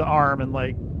seeing the arm and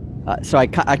like. So I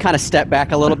kind of step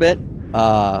back a little bit,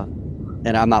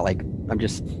 and I'm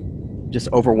just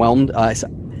overwhelmed.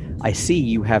 I see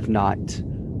you have not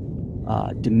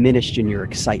diminished in your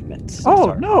excitement. Since Oh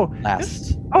our no!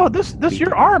 Last. This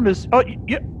your arm is. Oh,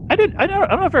 I don't know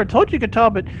if I ever told you, Catal,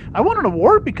 but I won an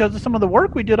award because of some of the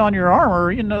work we did on your arm. Or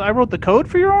I wrote the code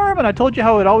for your arm, and I told you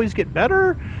how it always get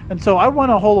better, and so I won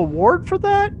a whole award for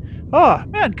that. Oh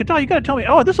man, Catal, you got to tell me.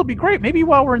 Oh, this will be great. Maybe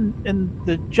while we're in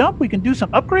the jump, we can do some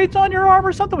upgrades on your arm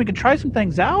or something. We can try some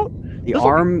things out. The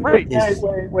arm Wait, is.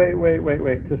 wait.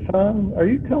 Tassan, are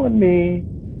you telling me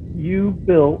you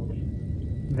built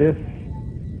this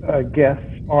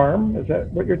guest's arm? Is that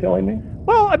what you're telling me?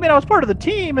 Well, I mean, I was part of the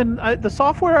team, and the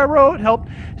software I wrote helped.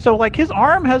 So, like, his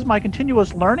arm has my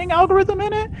continuous learning algorithm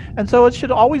in it, and so it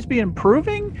should always be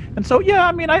improving. And so, yeah,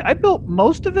 I mean, I built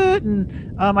most of it,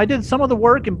 and I did some of the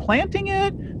work implanting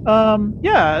it. So,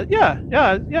 yeah,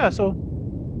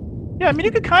 I mean,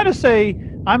 you could kind of say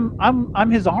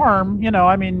I'm his arm.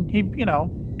 I mean, he,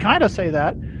 kind of say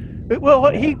that.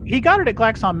 Well, he got it at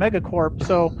Glaxon Megacorp,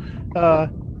 so.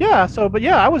 But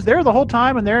I was there the whole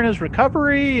time, and there in his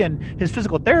recovery and his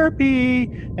physical therapy,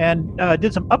 and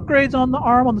did some upgrades on the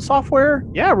arm on the software.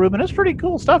 Yeah, Ruben, it's pretty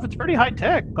cool stuff. It's pretty high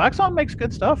tech. Glaxon makes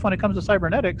good stuff when it comes to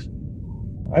cybernetics.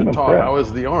 I'm Todd, impressed. how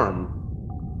is the arm?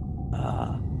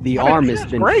 The arm has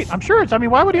it's been great. I'm sure it's. I mean,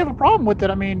 why would he have a problem with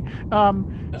it? I mean,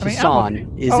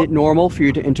 Tassan, is it normal for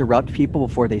you to interrupt people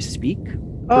before they speak?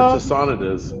 For Tassan it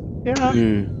is. Yeah.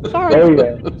 Oh, Sorry,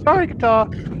 yeah. sorry,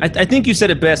 Catal. I think you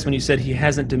said it best when you said he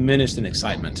hasn't diminished in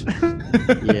excitement.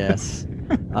 Yes.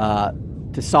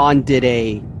 Tassan did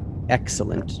a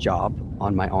excellent job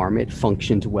on my arm. It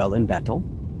functioned well in battle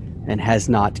and has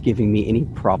not given me any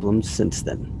problems since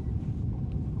then.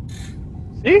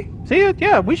 See it?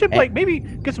 Yeah, we should maybe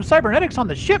get some cybernetics on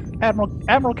the ship,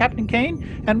 Admiral Captain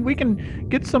Kane, and we can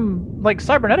get some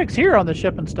cybernetics here on the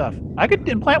ship and stuff. I could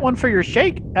implant one for your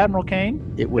shake, Admiral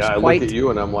Kane. It was I quite. look at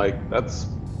you and I'm like, that's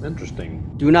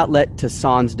interesting. Do not let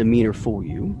Tassan's demeanor fool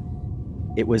you.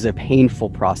 It was a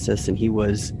painful process, and he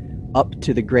was up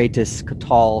to the greatest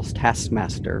Catal's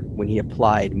taskmaster when he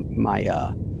applied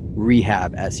my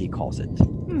rehab, as he calls it.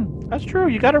 That's true.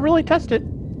 You got to really test it.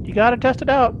 You got to test it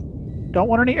out. Don't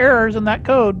want any errors in that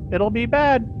code. It'll be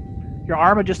bad. Your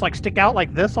arm would just stick out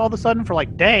like this all of a sudden for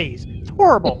days. It's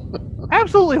horrible.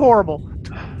 Absolutely horrible.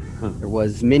 There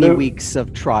was many weeks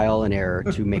of trial and error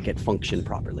to make it function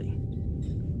properly.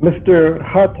 Mr.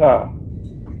 Hata,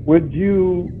 would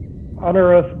you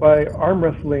honor us by arm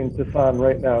wrestling Tassan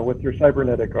right now with your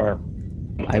cybernetic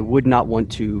arm? I would not want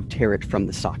to tear it from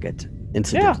the socket,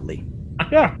 incidentally.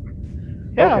 Yeah.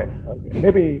 Okay.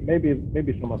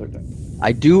 Maybe some other time.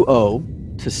 I do owe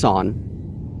Tassan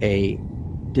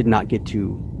did not get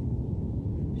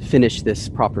to finish this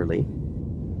properly,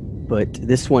 but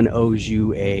this one owes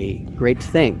you a great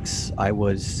thanks. I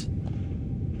was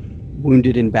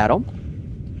wounded in battle,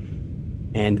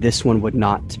 and this one would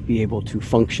not be able to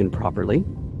function properly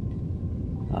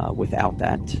without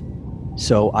that.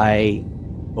 So I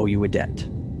owe you a debt.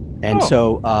 And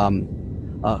so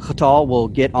Catal will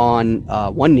get on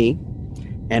one knee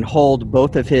and hold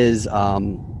both of his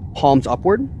palms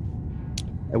upward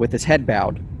with his head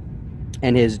bowed,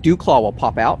 and his dew claw will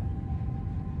pop out,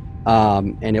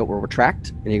 and it will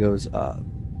retract, and he goes,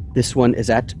 this one is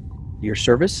at your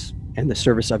service and the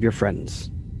service of your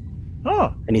friends.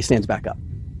 Oh. And he stands back up.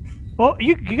 Well,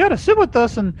 you got to sit with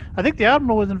us, and I think the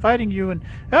Admiral was inviting you, and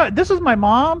this is my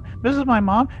mom,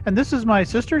 and this is my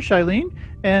sister, Shailene,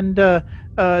 and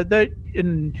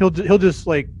and he'll just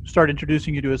start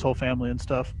introducing you to his whole family and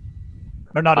stuff.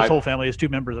 Or not his whole family, his 2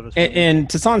 members of his family. And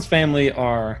Tassan's family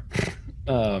are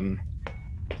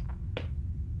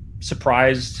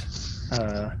surprised.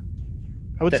 I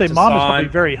would that say Mom is Tassan- probably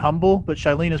very humble, but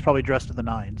Shailene is probably dressed to the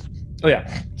nines. Oh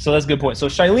yeah, so that's a good point. So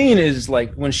Shailene is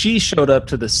like, when she showed up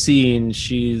to the scene,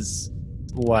 she's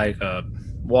like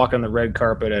walking the red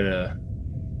carpet at a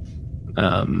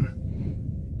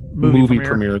movie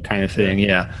premiere kind of thing.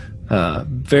 Yeah,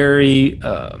 very.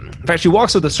 In fact, she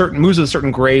moves with a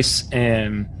certain grace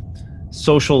and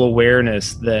social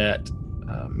awareness that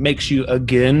makes you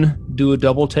again do a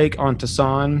double take on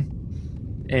Tassan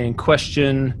and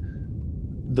question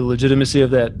the legitimacy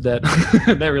of that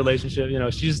that relationship. You know,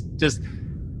 she's just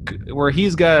where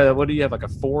he's got what do you have, like a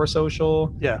 4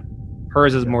 social? Yeah.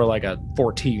 Hers is more like a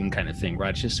 14 kind of thing,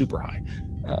 right? She's super high.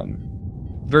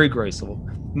 Very graceful.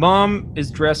 Mom is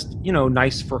dressed, you know,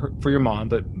 nice for your mom,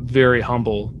 but very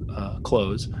humble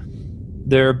clothes.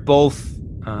 They're both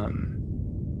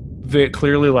very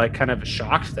clearly like kind of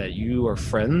shocked that you are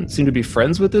seem to be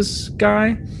friends with this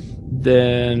guy.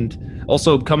 Then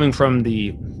also coming from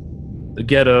the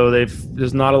ghetto,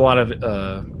 there's not a lot of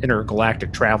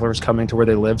intergalactic travelers coming to where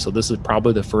they live, so this is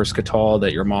probably the first Catal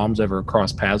that your mom's ever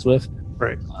crossed paths with.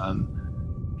 Right.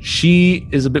 She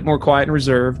is a bit more quiet and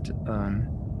reserved.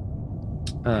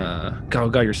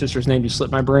 God, your sister's name, you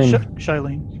slipped my brain.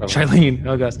 Shailene.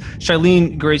 Oh gosh,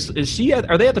 Shailene Grace.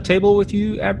 Are they at the table with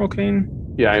you, Admiral Kane?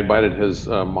 Yeah, I invited his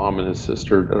mom and his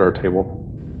sister at our table.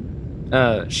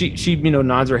 She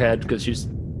nods her head because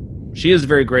she is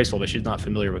very graceful, but she's not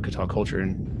familiar with Catal culture.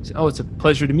 And says, it's a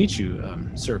pleasure to meet you,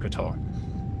 Sir Catal.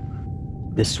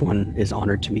 This one is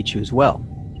honored to meet you as well.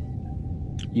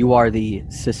 You are the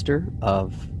sister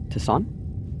of Tassan?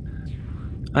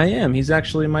 I am. He's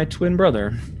actually my twin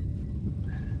brother.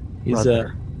 He's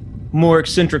more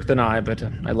eccentric than I, but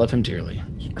I love him dearly.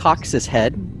 He cocks his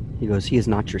head. He goes, "He is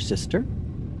not your sister?"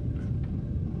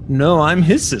 No, I'm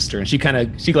his sister. And she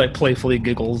like playfully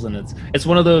giggles, and it's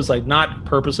one of those like not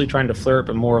purposely trying to flirt,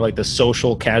 but more like the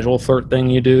social casual flirt thing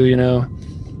you do, you know.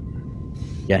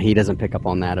 Yeah, he doesn't pick up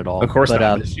on that at all. Of course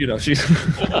not. You know, she's.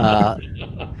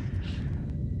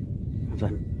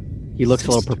 He looks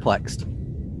a little perplexed.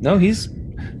 No, he's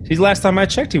last time I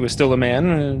checked, he was still a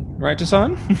man, right,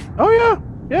 Tassan? Oh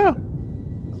yeah.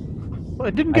 Well,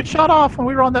 it didn't get shot off when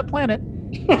we were on that planet.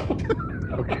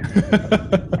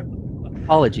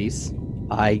 Apologies.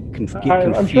 I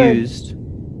get confused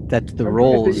that the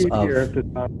roles of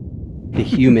the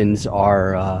humans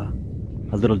are a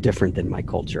little different than my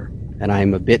culture, and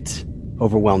I'm a bit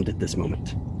overwhelmed at this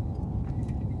moment.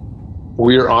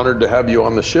 We are honored to have you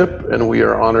on the ship, and we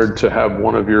are honored to have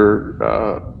one of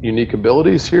your unique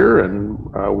abilities here, and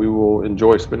we will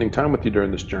enjoy spending time with you during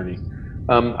this journey.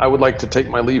 I would like to take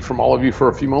my leave from all of you for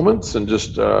a few moments and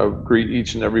just greet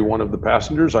each and every one of the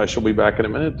passengers. I shall be back in a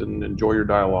minute and enjoy your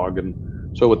dialogue.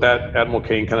 And so with that, Admiral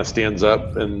Kane kind of stands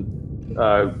up and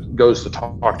goes to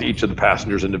talk to each of the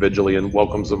passengers individually and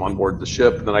welcomes them on board the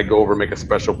ship. And then I go over and make a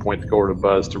special point to go over to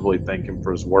Buzz to really thank him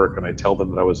for his work. And I tell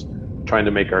them that I was trying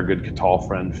to make our good Catal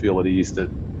friend feel at ease, that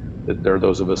there are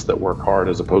those of us that work hard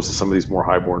as opposed to some of these more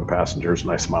highborn passengers.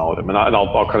 And I smile at him, and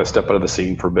I'll kind of step out of the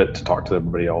scene for a bit to talk to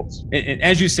everybody else. And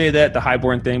as you say that, the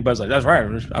highborn thing, Buzz like, that's right.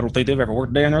 I don't think they've ever worked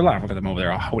a day in their life. Look at them over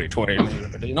there, all hoity-toity.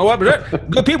 You know what?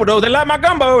 But good people, though. They like my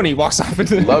gumbo. And he walks off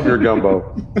into Love your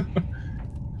gumbo.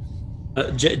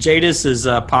 Jadis is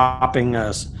popping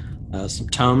some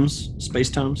Tums, space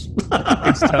Tums.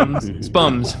 It's Tums.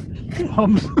 Spums.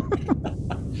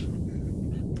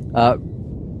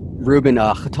 Ruben,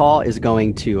 Catal is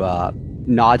going to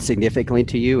nod significantly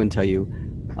to you and tell you,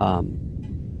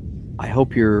 I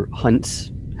hope your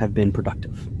hunts have been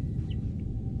productive.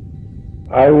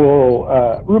 I will,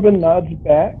 Ruben nods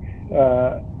back,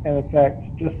 and in fact,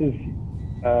 just as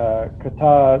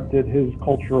Kata did his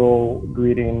cultural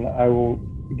greeting, I will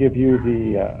give you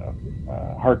the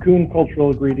Harkoon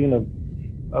cultural greeting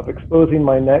of exposing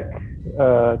my neck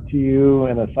to you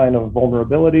in a sign of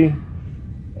vulnerability.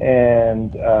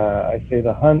 And I say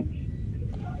the hunt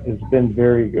has been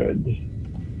very good.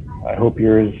 I hope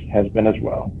yours has been as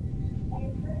well.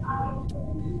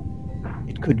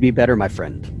 It could be better, my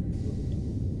friend.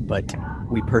 But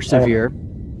we persevere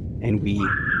and we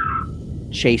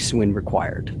chase when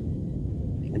required.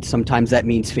 And sometimes that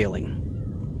means failing.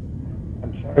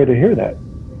 I'm sorry to hear that.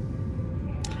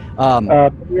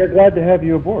 We are glad to have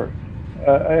you aboard.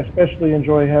 I especially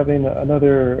enjoy having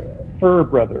another fur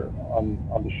brother on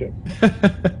the ship.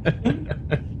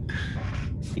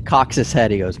 He cocks his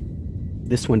head. He goes,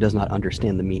 "This one does not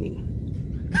understand the meaning."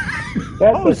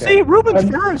 Okay. See, Ruben's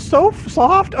fur is so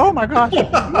soft. Oh my gosh! Hey!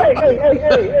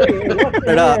 What's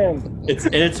the hand?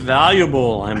 It's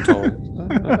valuable, I'm told.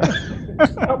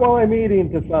 Not while I'm eating,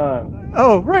 Dasan.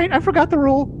 Oh, right. I forgot the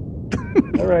rule.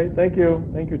 All right, thank you.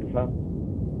 Thank you,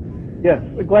 Dasan. Yes,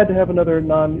 glad to have another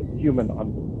non-human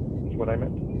on board, is what I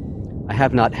meant. I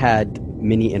have not had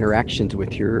many interactions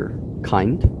with your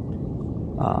kind.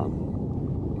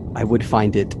 I would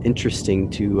find it interesting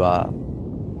to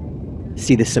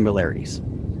see the similarities.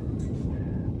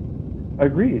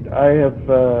 Agreed. I have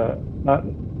not,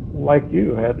 like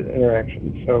you, had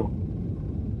interactions, so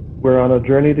we're on a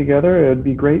journey together. It'd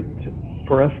be great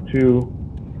for us to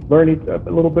learn a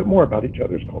little bit more about each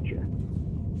other's culture.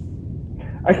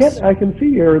 I can see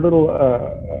you're a little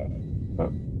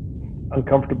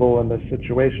uncomfortable in this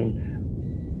situation.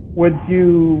 Would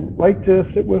you like to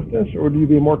sit with us, or would you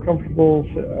be more comfortable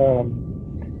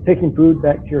taking food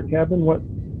back to your cabin? What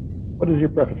is your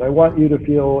preference? I want you to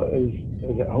feel as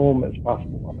at home as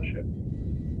possible on the ship.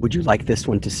 Would you like this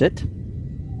one to sit?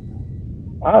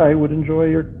 I would enjoy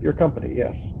your company,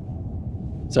 yes.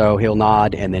 So he'll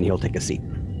nod, and then he'll take a seat.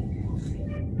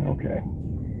 Okay.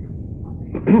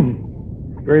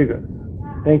 Very good.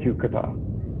 Thank you, Kata.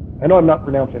 I know I'm not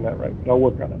pronouncing that right, but I'll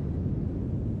work on it.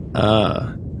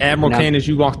 Admiral Kane, as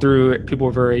you walk through, people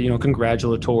were very,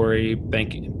 congratulatory,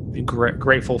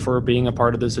 grateful for being a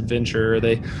part of this adventure.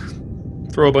 They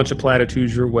throw a bunch of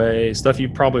platitudes your way, stuff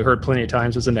you've probably heard plenty of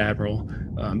times as an admiral.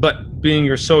 But being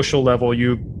your social level,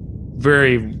 you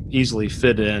very easily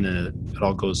fit in, and it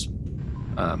all goes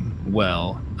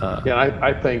well.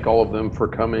 I thank all of them for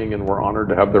coming, and we're honored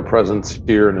to have their presence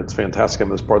here, and it's fantastic.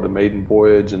 I'm as part of the maiden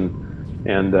voyage, and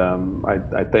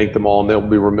I thank them all, and they'll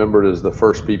be remembered as the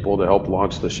first people to help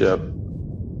launch the ship.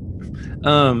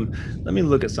 Let me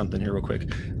look at something here real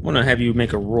quick. I want to have you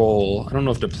make a roll. I don't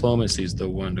know if diplomacy is the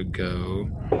one to go.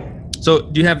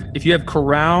 So if you have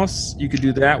carouse, you could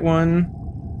do that one.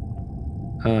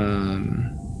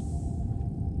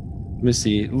 Let me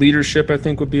see. Leadership, I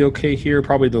think, would be okay here.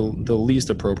 Probably the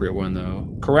least appropriate one, though.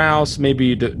 Carouse,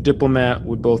 maybe diplomat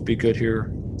would both be good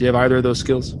here. Do you have either of those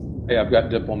skills? Hey, I've got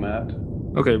diplomat.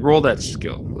 Okay, roll that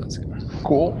skill. Let's go.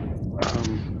 Cool.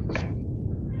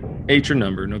 8 your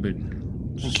number, no big.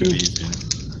 Should be easy.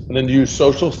 And then do you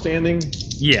social standing?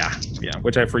 Yeah,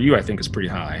 which for you I think is pretty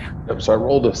high. Yep. So I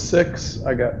rolled a 6.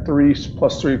 I got 3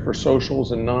 plus 3 for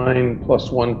socials, and 9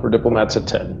 plus 1 for diplomats at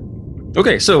 10.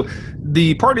 Okay, so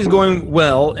the party's going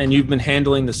well, and you've been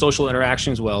handling the social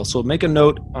interactions well. So make a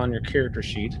note on your character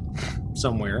sheet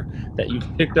somewhere that you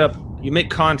picked up. You make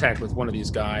contact with one of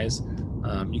these guys.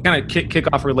 You kind of kick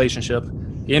off a relationship.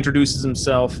 He introduces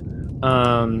himself.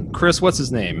 Chris, what's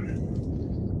his name?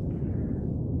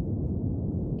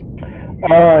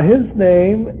 His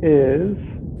name is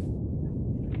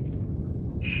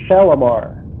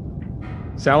Shalimar.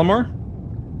 Salamar?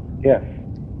 Yes.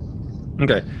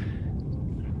 Okay.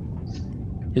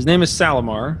 His name is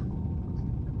Salamar.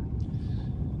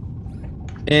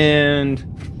 And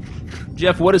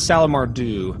Jeff, what does Salamar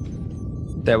do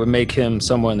that would make him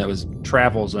someone that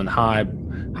travels in high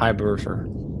berth or?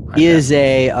 He is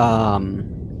a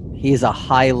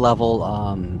high level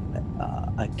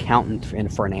accountant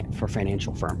for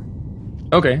financial firm.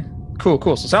 Okay,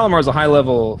 cool. So Salamar is a high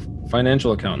level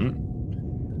financial accountant.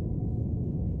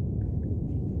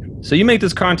 So you make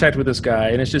this contact with this guy,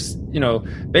 and it's just,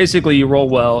 basically you roll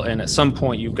well, and at some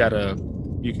point you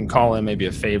can call in maybe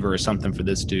a favor or something for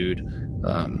this dude,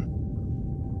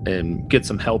 and get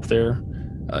some help there.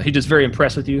 He's just very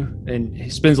impressed with you, and he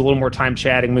spends a little more time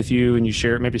chatting with you, and you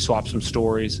maybe swap some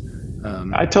stories.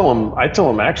 I tell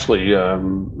him actually,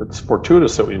 it's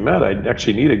fortuitous that we met. I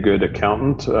actually need a good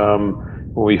accountant.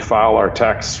 When we file our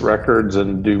tax records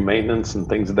and do maintenance and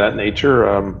things of that nature,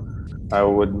 I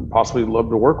would possibly love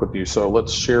to work with you. So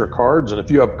let's share cards. And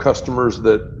if you have customers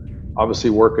that obviously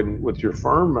working with your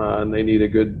firm and they need a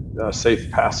good safe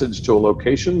passage to a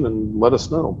location, then let us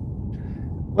know.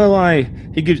 Well, I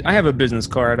have a business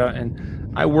card,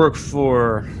 and I work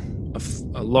for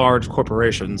a large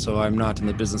corporation, so I'm not in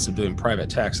the business of doing private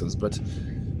taxes. But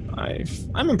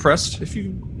I'm impressed. If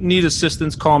you need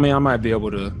assistance, call me. I might be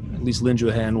able to at least lend you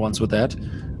a hand once with that.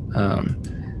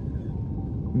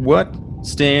 What,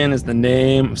 Stan, is the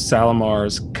name of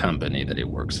Salamar's company that he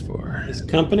works for? His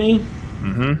company?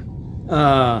 Mm-hmm.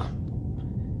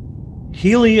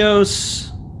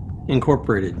 Helios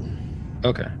Incorporated.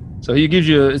 Okay. So he gives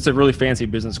you, it's a really fancy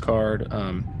business card,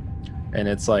 and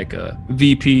it's like a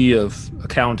VP of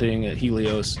accounting at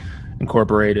Helios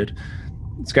Incorporated.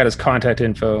 It's got his contact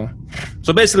info.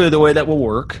 So basically the way that will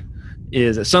work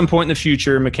is at some point in the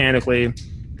future, mechanically,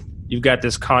 you've got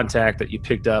this contact that you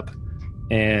picked up,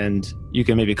 and you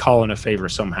can maybe call in a favor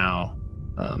somehow,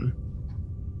 and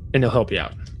he'll help you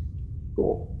out.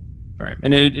 Cool. All right.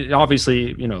 And it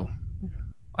obviously,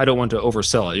 I don't want to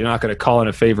oversell it. You're not going to call in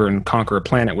a favor and conquer a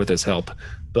planet with his help,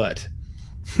 but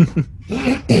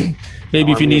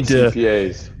maybe if you need to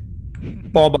CPAs.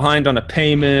 fall behind on a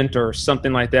payment or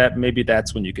something like that, maybe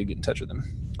that's when you could get in touch with them.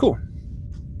 Cool.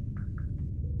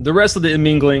 The rest of the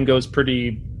mingling goes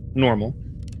pretty normal.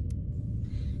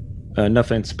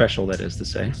 Nothing special, that is to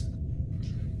say.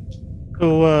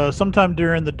 So sometime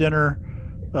during the dinner,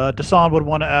 Dasan would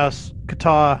want to ask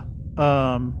Kata.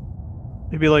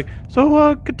 He'd be like,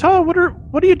 "So, Kata, what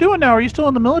are you doing now? Are you still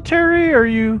in the military? Are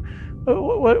you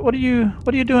what are you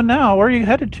doing now? Where are you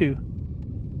headed to?"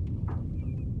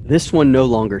 This one no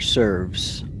longer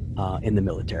serves in the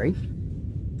military.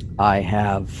 I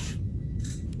have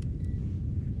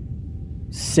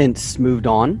since moved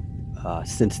on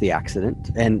since the accident.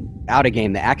 And out of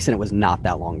game, the accident was not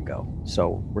that long ago.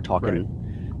 So we're talking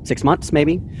 6 months,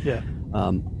 maybe. Yeah.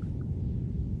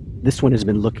 This one has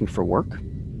been looking for work.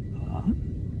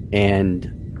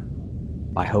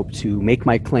 And I hope to make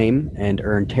my claim and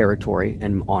earn territory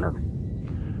and honor.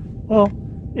 Well,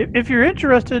 if you're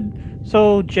interested,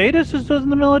 so Jadis was in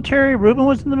the military, Ruben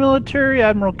was in the military,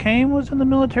 Admiral Kane was in the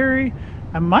military.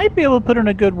 I might be able to put in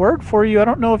a good word for you. I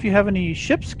don't know if you have any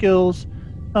ship skills,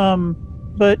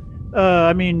 but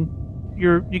I mean,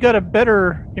 you got a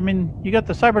better. I mean, you got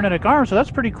the cybernetic arm, so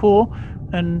that's pretty cool.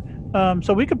 And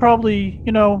so we could probably,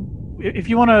 if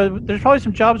you want to, there's probably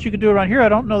some jobs you could do around here. I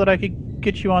don't know that I could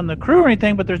get you on the crew or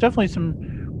anything, but there's definitely some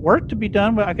work to be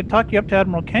done. But I could talk you up to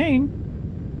Admiral Kane.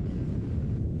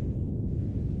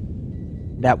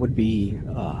 That would be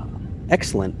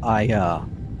excellent. I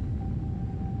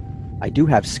do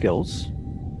have skills,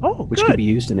 which good. could be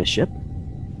used in a ship.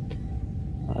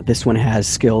 This one has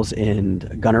skills in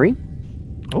gunnery,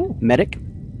 medic.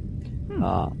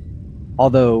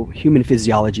 Although human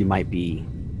physiology might be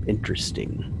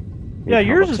interesting. Yeah,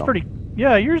 yours is pretty.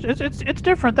 Yeah, yours it's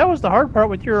different. That was the hard part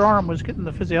with your arm, was getting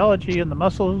the physiology and the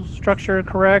muscle structure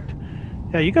correct.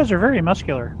 Yeah, you guys are very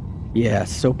muscular. Yeah,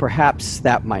 so perhaps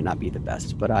that might not be the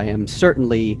best, but I am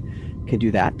certainly can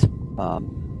do that.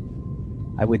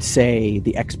 I would say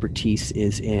the expertise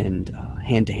is in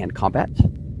hand-to-hand combat,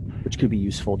 which could be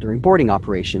useful during boarding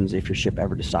operations if your ship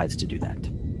ever decides to do that.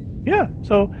 Yeah.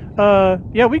 So,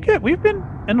 we've been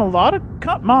in a lot of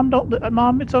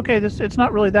Mom, it's okay. It's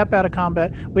not really that bad of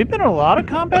combat. We've been in a lot of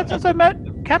combat since I met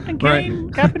Captain Kane,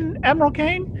 Right. Captain Admiral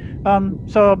Kane.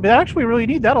 So but actually, we really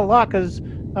need that a lot because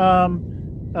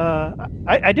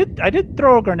I did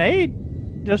throw a grenade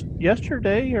just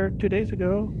yesterday or 2 days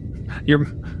ago.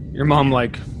 Your mom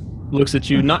looks at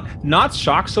you, not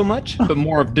shocked so much, but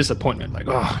more of disappointment. Like,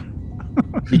 oh,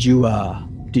 Did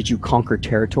you conquer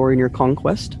territory in your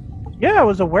conquest? Yeah, it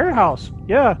was a warehouse.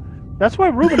 Yeah, that's why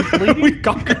Ruben's bleeding. we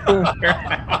conquered the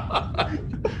warehouse.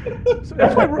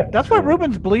 That's why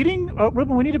Ruben's bleeding.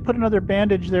 Ruben, we need to put another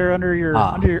bandage there under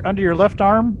your left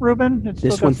arm, Ruben. It's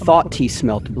This still one got some- thought he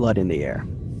smelt blood in the air.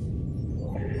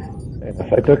 Yes,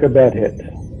 I took a bad hit.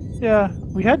 Yeah,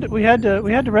 we had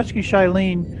to rescue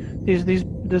Shailene. This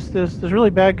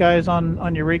really bad guys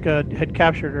on Eureka had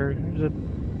captured her.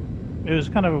 It was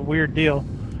kind of a weird deal.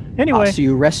 Anyway, So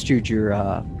you rescued your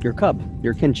cub,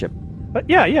 your kinship. but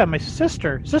yeah, my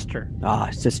sister. Sister.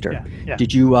 Yeah.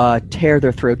 Did you tear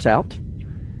their throats out,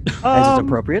 as is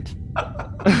appropriate?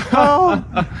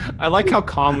 I like how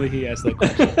calmly he asked that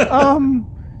question.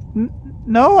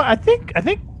 No, I think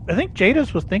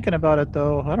Jadis was thinking about it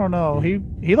though. I don't know.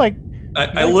 He like.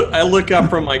 I look up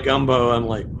from my gumbo. I'm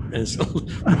like,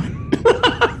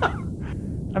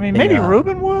 I mean, maybe Yeah.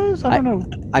 Ruben was. I don't know.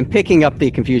 I'm picking up the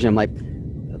confusion. I'm like,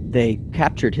 they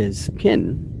captured his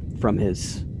kin from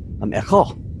his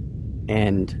echo,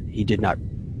 and he did not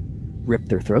rip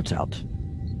their throats out.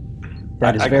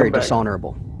 That is I very come back.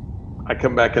 dishonorable. I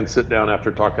come back and sit down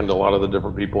after talking to a lot of the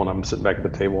different people, and I'm sitting back at the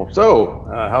table. So,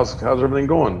 how's everything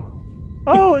going?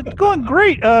 Oh, it's going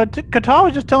great. Kata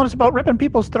was just telling us about ripping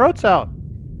people's throats out.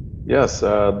 Yes,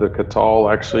 the Catal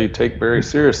actually take very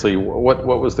seriously. What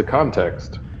was the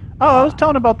context? Oh, I was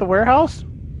telling about the warehouse.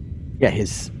 Yeah,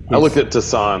 his I looked at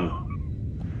Tassan.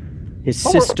 his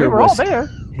sister we were all was there.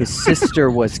 his sister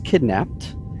was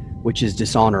kidnapped, which is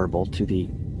dishonorable to the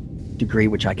degree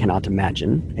which I cannot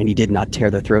imagine, and he did not tear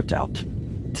their throats out.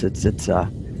 It's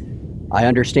I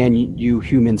understand you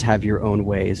humans have your own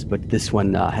ways, but this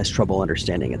one has trouble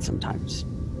understanding it sometimes.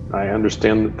 I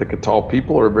understand that the Catal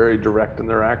people are very direct in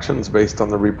their actions based on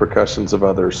the repercussions of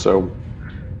others, so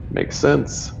makes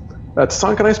sense.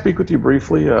 Tassan, can I speak with you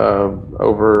briefly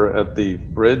over at the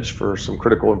bridge for some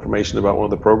critical information about one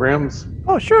of the programs?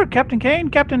 Oh, sure, Captain Kane,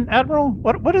 Captain Admiral.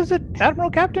 What is it,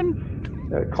 Admiral Captain?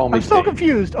 Call me I'm so Kane.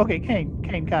 confused. Okay,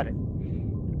 Kane, got it.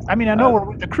 I mean, I know we're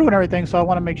with the crew and everything, so I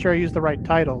want to make sure I use the right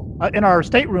title. In our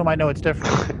stateroom, I know it's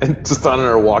different. And Tassan and I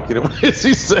are walking away as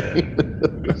he's saying.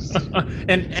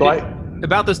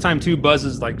 About this time too, Buzz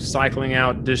is like cycling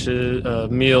out dishes,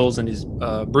 meals, and he's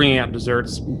bringing out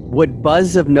desserts. Would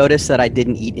Buzz have noticed that I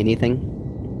didn't eat anything?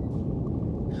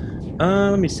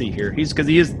 Let me see here. He is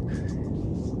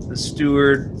the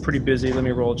steward, pretty busy. Let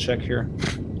me roll a check here.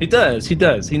 He does. He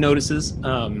notices.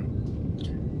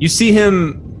 You see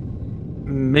him.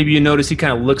 Maybe you notice he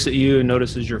kind of looks at you and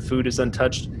notices your food is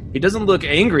untouched. He doesn't look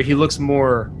angry. He looks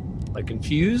more like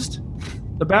confused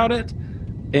about it,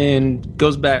 and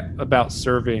goes back about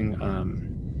serving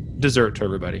dessert to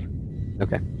everybody.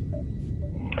 Okay.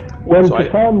 When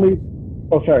Tassan leaves,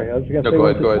 I was going to say. Go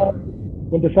ahead.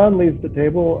 When Tassan leaves the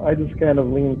table, I just kind of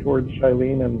lean towards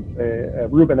Shailene and say,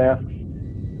 Ruben asks,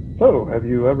 "So, have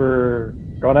you ever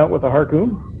gone out with a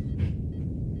Harkoon?"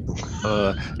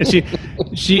 And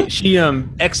she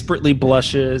expertly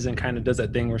blushes and kind of does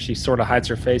that thing where she sort of hides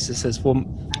her face and says, "Well,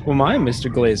 my Mr.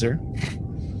 Glazer,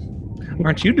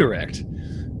 aren't you direct?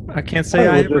 I can't say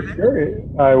I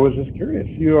was just curious.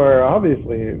 You are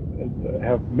obviously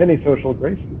have many social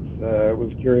graces. I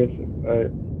was curious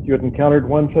if you had encountered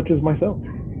one such as myself."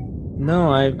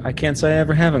 No, I can't say I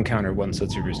ever have encountered one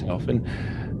such as yourself. And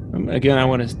again, I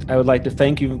would like to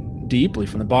thank you deeply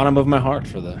from the bottom of my heart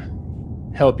for the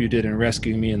help you did in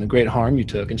rescuing me and the great harm you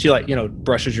took. And she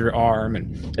brushes your arm,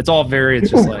 and it's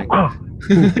just like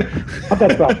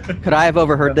Could I have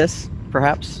overheard this,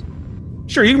 perhaps?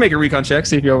 Sure, you can make a recon check,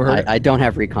 see if you overheard. I don't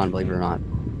have recon, believe it or not.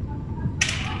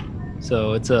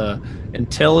 So it's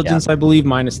intelligence, I believe,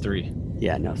 -3.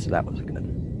 Yeah, no, so that wasn't good.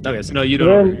 Okay, so no, you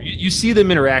don't. You see them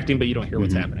interacting, but you don't hear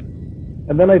what's happening.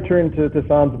 And then I turn to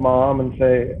Tassan's mom and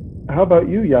say, "How about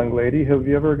you, young lady? Have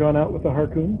you ever gone out with a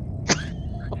Harkoon?"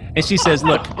 And she says,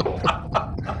 "Look,"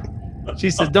 she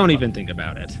says, "don't even think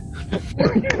about it."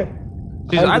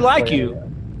 She says, "I like you.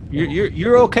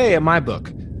 You're okay in my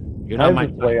book. You're not I'm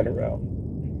just playing around.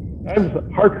 I'm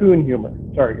Harkoon humor.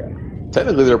 Sorry, guys."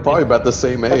 Technically, they're probably about the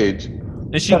same age.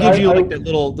 And she gives you the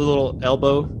little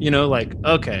elbow,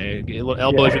 okay, a little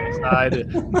elbow to the side.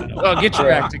 Oh, get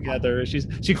your act together. She's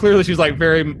like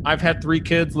very. I've had 3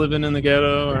 kids living in the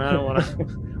ghetto, and I don't want to.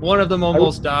 One of them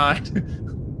almost died.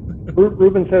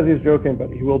 Ruben says he's joking,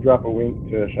 but he will drop a wink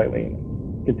to Shailene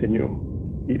and continue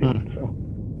eating. So.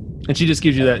 And she just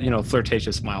gives you that,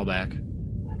 flirtatious smile back.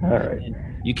 All right.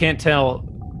 You can't tell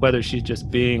whether she's just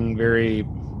being very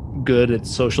good at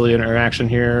social interaction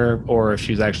here or if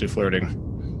she's actually flirting.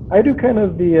 I do kind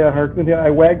of the Harkoon thing. I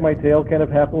wag my tail kind of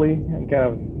happily and kind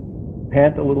of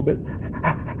pant a little bit.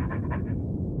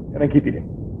 And I keep eating.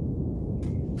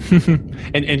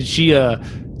 and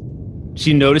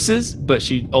she notices, but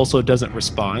she also doesn't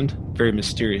respond. Very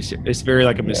mysterious. It's very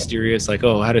like a mysterious, like,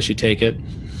 oh, how does she take it?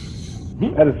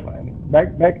 That is fine.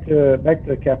 Back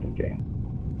to Captain Kane.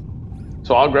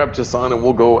 So I'll grab Tassan and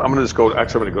we'll go. I'm going to go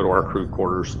to our crew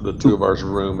quarters, the 2 of ours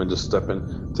room, and just step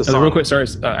in. Real quick, sorry,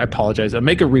 I apologize.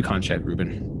 Make a recon check,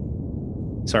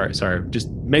 Ruben. Sorry. Just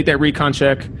make that recon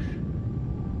check.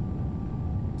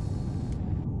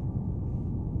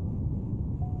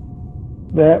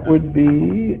 That would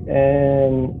be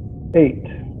an 8.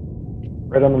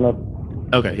 Right on the nose.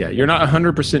 Okay, yeah. You're not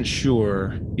 100%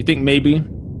 sure. You think maybe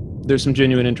there's some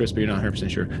genuine interest, but you're not 100%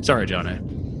 sure. Sorry, John.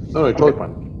 No, totally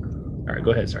fine. All right,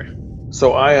 go ahead. Sorry.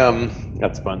 So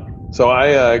that's fun. So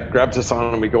I grab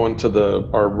Tassan and we go into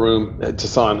our room.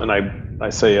 Tassan and I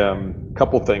say a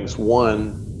couple things.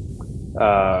 One,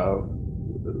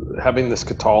 having this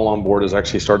Catal on board has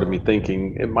actually started me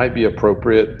thinking it might be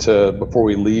appropriate to, before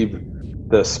we leave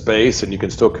the space and you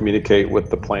can still communicate with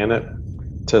the planet,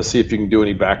 to see if you can do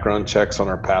any background checks on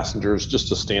our passengers.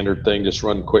 Just a standard thing. Just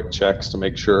run quick checks to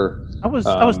make sure. I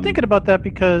was thinking about that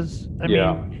because I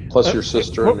mean. Plus your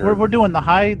sister. We're doing the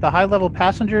high level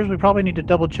passengers. We probably need to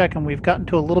double check, and we've gotten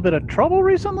to a little bit of trouble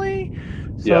recently.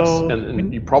 So, yes,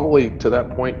 and you probably, to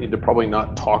that point, need to probably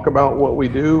not talk about what we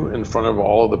do in front of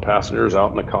all of the passengers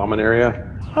out in the common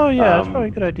area. Oh yeah, that's probably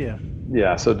a good idea.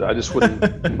 Yeah, so I just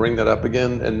wouldn't bring that up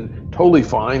again. And totally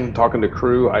fine talking to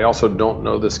crew. I also don't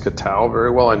know this Catal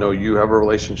very well. I know you have a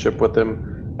relationship with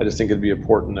him. I just think it'd be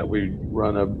important that we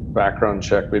run a background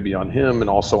check maybe on him and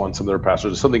also on some of their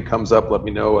passengers. If something comes up, let me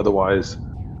know. Otherwise,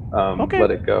 let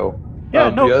it go.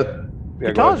 Yeah,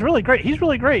 Catal is really great. He's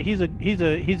really great. He's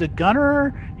a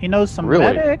gunner. He knows some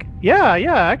medic. Yeah,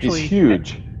 actually. He's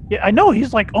huge. Yeah, I know.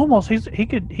 He's like almost. He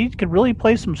could really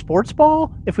play some sports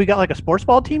ball if we got like a sports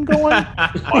ball team going.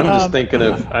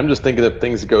 I'm just thinking if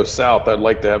things go south, I'd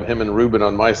like to have him and Ruben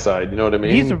on my side. You know what I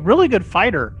mean? He's a really good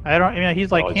fighter.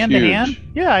 He's like hand to hand.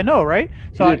 Yeah, I know, right?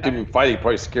 So he didn't even fight. He'd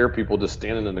probably scare people just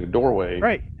standing in the doorway.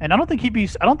 Right, and I don't think he'd be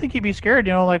scared.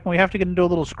 You know, like when we have to get into a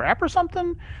little scrap or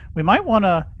something, we might want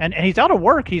to. And he's out of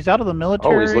work. He's out of the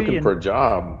military. Oh, he's looking for a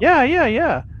job.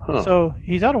 Yeah. Huh. So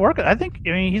he's out of work. I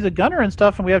mean, he's a gunner and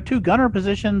stuff, and we have 2 gunner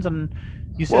positions. And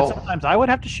you said sometimes I would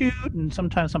have to shoot, and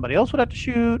sometimes somebody else would have to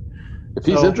shoot. If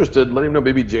he's interested, let him know.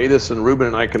 Maybe Jadis and Ruben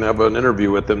and I can have an interview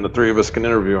with him. The 3 of us can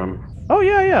interview him. Oh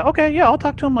yeah. Okay, yeah. I'll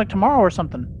talk to him like tomorrow or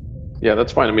something. Yeah,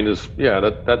 that's fine. I mean,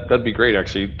 that'd be great.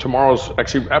 Actually, tomorrow's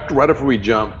right after we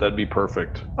jump, that'd be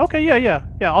perfect. Okay, yeah.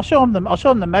 I'll show him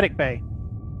the medic bay.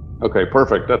 Okay,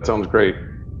 perfect. That sounds great.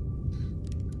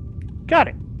 Got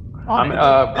it.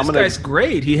 This guy's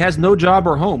great. He has no job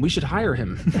or home. We should hire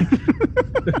him.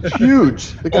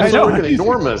 Huge. The guy's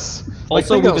enormous.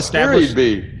 Also, we've established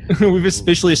we've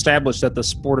officially established that the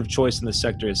sport of choice in this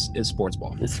sector is sports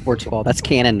ball. It's sports ball. That's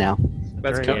canon now.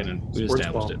 That's canon. We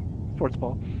established it. Sports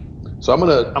ball. So I'm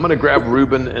gonna grab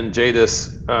Ruben and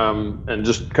Jadis and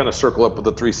just kind of circle up with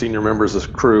the 3 senior members of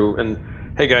this crew. And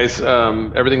hey guys,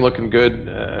 everything looking good?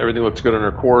 Everything looks good on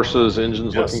our courses.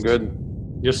 Engines looking good.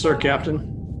 Yes, sir,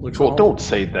 Captain. Well, don't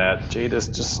say that, Jadis.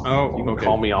 Just you can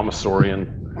call me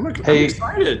Amasaurian. I'm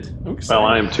excited. Well,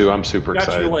 I am too. I'm super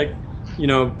excited. Got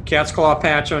your cat's claw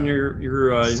patch on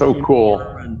your. So cool.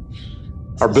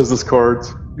 Our business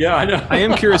cards. Yeah, I know. I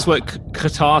am curious what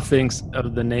Kata thinks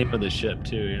of the name of the ship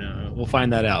too. You know, we'll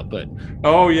find that out. But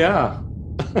oh yeah,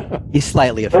 he's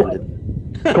slightly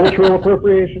offended. Cultural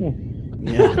appropriation.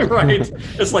 Yeah, right.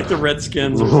 It's like the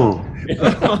Redskins.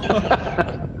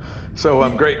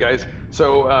 So great guys.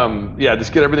 So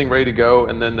just get everything ready to go,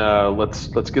 and then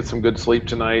let's get some good sleep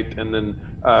tonight, and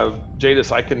then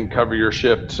Jadis, I can cover your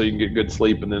shift so you can get good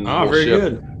sleep, and then very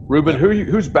good. Ruben,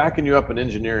 who's backing you up in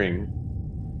engineering?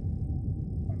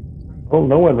 Well,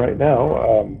 no one right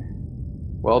now.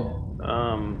 We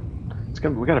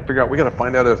got to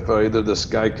find out if either this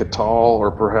guy Catal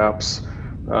or perhaps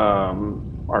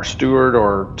our steward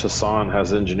or Tassan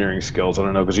has engineering skills. I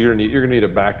don't know, because you're gonna need a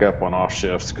backup on off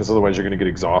shifts, because otherwise you're gonna get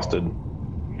exhausted.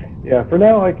 Yeah, for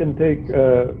now I can take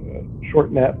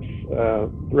short naps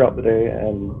throughout the day,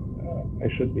 and I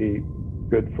should be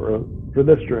good for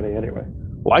this journey anyway.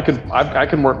 Well, I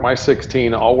can work my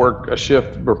 16. I'll work a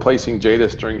shift replacing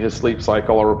Jadis during his sleep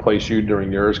cycle. I'll replace you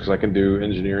during yours, because I can do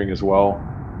engineering as well.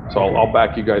 So I'll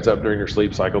back you guys up during your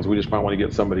sleep cycles. We just might want to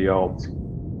get somebody else.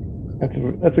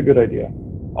 That's a good idea.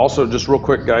 Also, just real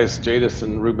quick, guys, Jadis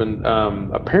and Ruben,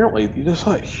 apparently you just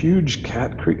saw a huge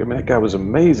Cat Creek. I mean, that guy was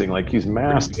amazing. Like, he's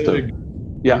masked. I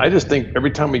just think every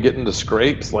time we get into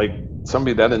scrapes, like,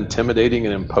 somebody that intimidating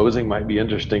and imposing might be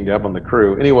interesting to have on the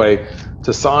crew. Anyway,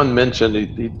 Tassan mentioned,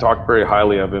 he talked very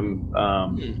highly of him.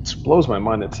 It blows my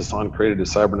mind that Tassan created a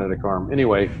cybernetic arm.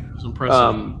 Anyway, it's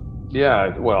impressive.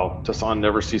 Tassan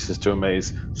never ceases to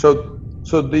amaze. So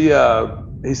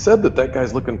he said that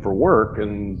guy's looking for work,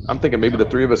 and I'm thinking maybe the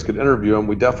 3 of us could interview him.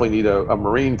 We definitely need a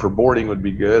Marine for boarding would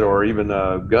be good, or even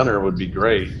a gunner would be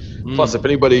great. Plus, if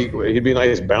anybody, he'd be a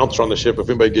nice bouncer on the ship. If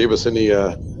anybody gave us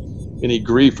any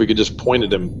grief, we could just point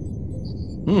at him.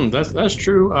 That's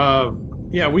true.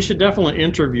 We should definitely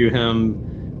interview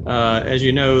him. As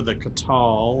you know, the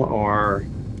Catal are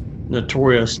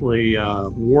notoriously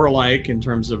warlike in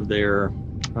terms of their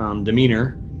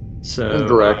demeanor. So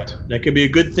direct. That could be a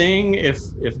good thing if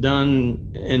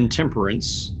done in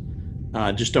temperance.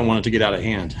 Just don't want it to get out of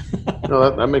hand.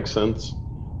 No, that makes sense.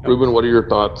 Ruben, what are your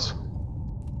thoughts?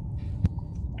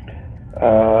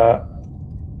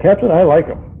 Captain, I like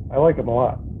him. I like him a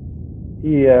lot.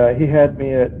 He had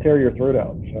me tear your throat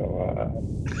out. So.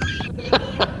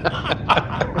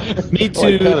 Me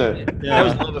too. That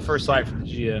was love at first sight from the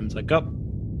GM. It's like,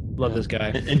 love this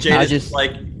guy. And Jay is just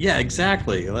like, yeah,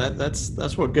 exactly.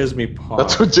 That's what gives me pause.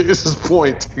 That's what Jadis'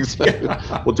 point.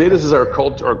 Well, Jadis is our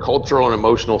cultural and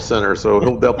emotional center, so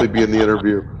he'll definitely be in the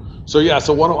interview. So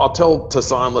I'll tell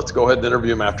Tassan, let's go ahead and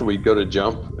interview him after we go to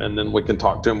jump, and then we can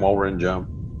talk to him while we're in jump.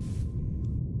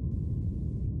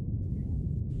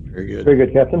 Very good. Very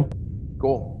good, Captain.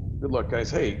 Cool. Good luck, guys.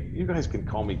 Hey, you guys can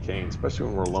call me Kane, especially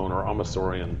when we're alone, or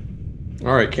Amasaurian.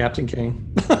 All right, Captain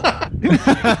Kane.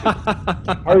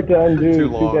 Hard to undo Too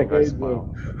long, 2 decades.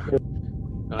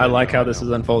 I like how this is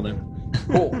unfolding.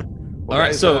 Cool. All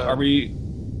right, so are we?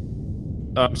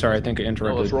 I'm sorry, I think I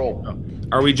interrupted. No, let's roll.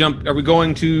 Are we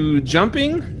going to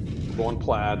jumping? We're going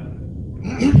plaid.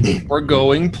 We're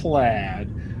going plaid.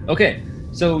 Okay,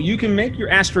 so you can make your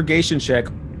astrogation check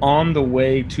on the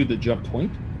way to the jump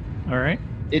point. All right.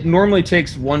 It normally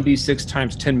takes 1d6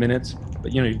 times 10 minutes,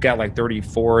 but you've got like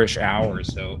 34-ish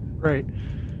hours, so Right.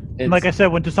 And like I said,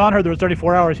 when Dasan heard there was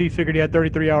 34 hours, he figured he had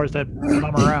 33 hours to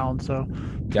bum around. So.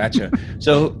 Gotcha.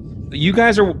 So you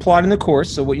guys are plotting the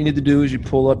course. So what you need to do is you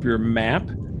pull up your map.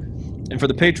 And for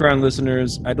the Patreon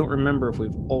listeners, I don't remember if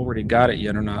we've already got it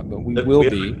yet or not, but we will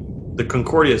be. The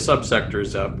Concordia subsector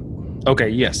is up. Okay,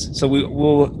 yes. So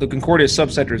the Concordia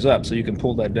subsector is up, so you can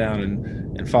pull that down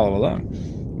and follow along.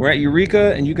 We're at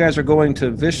Eureka, and you guys are going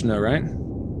to Vishna, right?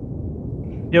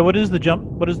 Yeah. What is the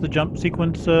jump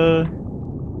sequence,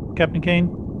 Captain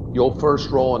Kane? You'll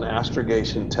first roll an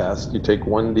astrogation test. You take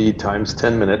 1d times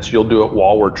 10 minutes. You'll do it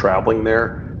while we're traveling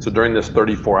there. So during this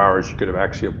 34 hours, you could have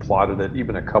actually plotted it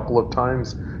even a couple of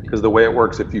times, because the way it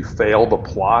works, if you fail the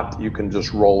plot, you can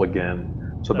just roll again.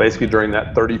 So basically during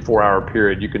that 34-hour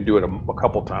period, you can do it a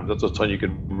couple times. That's what's you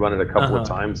can run it a couple of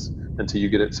times until you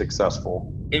get it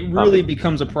successful. It really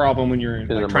becomes a problem when you're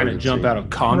like trying to jump out of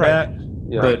combat. Right.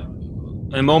 Yeah. But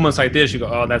in moments like this, you go,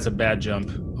 oh, that's a bad jump.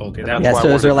 Okay, that's Yeah, so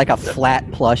is there like a flat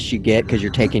plus you get because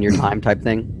you're taking your time type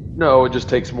thing? No, it just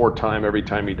takes more time every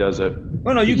time he does it.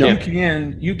 Oh no, you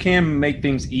can make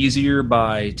things easier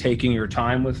by taking your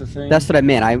time with the thing. That's what I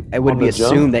meant. I would On be the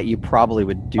jump? assumed that you probably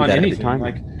would do on that anything. every time.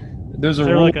 Like there's a Is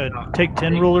there rule. like a take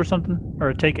 10 rule or something, or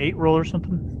a take 8 rule or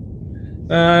something?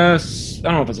 I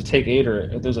don't know if it's a take 8 or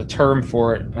if there's a term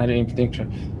for it. I didn't even think to.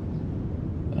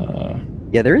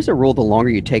 Yeah, there is a rule. The longer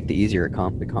you take, the easier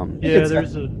it becomes. Yeah,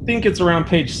 there's a. I think it's around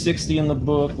page 60 in the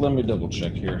book. Let me double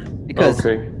check here. Because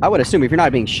Okay. I would assume if you're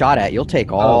not being shot at, you'll take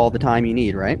all the time you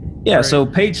need, right? Yeah, Right. so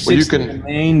page Well, 60 in the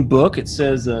main book, it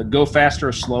says go faster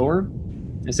or slower.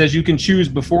 It says you can choose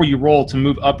before you roll to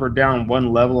move up or down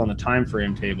one level on the time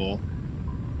frame table.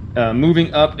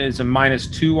 Moving up is a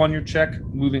 -2 on your check.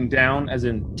 Moving down, as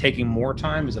in taking more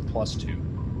time, is a +2.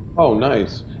 Oh,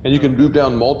 nice. And you can move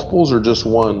down multiples or just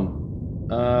one?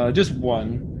 Just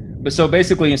one. But so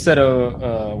basically, instead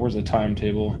of where's the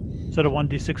timetable? Instead of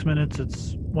 1d6 minutes,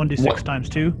 it's 1d6 times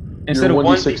 2. Instead of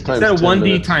 1d6 times 10 1d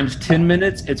minutes. times 10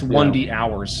 minutes, it's 1d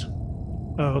hours.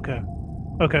 Oh, okay.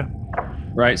 Okay.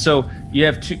 Right, so you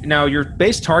have two. Now your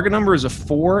base target number is a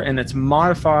 4, and it's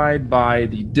modified by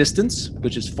the distance,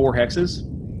 which is 4 hexes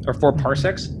or 4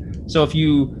 parsecs. So if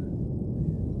you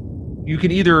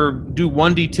can either do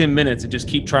 1d 10 minutes and just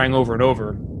keep trying over and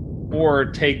over, or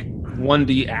take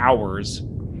 1d hours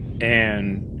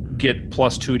and get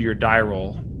 +2 to your die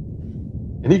roll.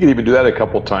 And he can even do that a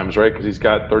couple times, right? Because he's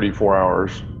got 34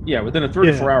 hours. Yeah, within a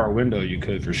 34-hour window, you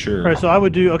could for sure. All right, so I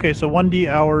would do, so 1d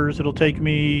hours, it'll take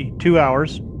me 2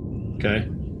 hours. Okay.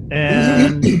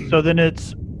 And so then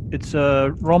it's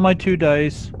roll my 2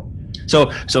 dice.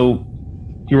 So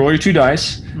you roll your 2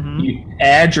 dice. Mhm. You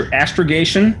add your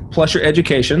astrogation plus your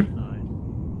education.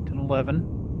 9, 10, 11,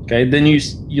 Okay. Then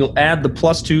you'll add the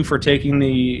 +2 for taking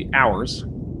the hours.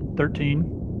 13,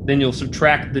 Then you'll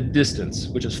subtract the distance,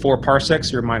 which is 4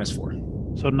 parsecs. You're -4.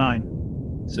 so 9.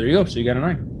 So there you go. So you got a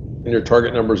 9. And your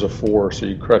target number is a 4, so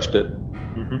you crushed it.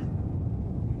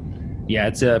 Yeah,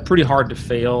 it's pretty hard to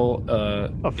fail.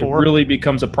 A 4? It really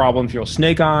becomes a problem if you're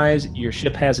snake eyes, your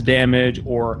ship has damage,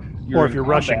 or Or if in you're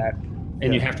rushing. combat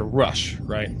and you have to rush,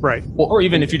 right? Right. Well, or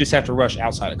even if you just have to rush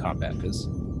outside of combat, because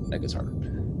that gets harder.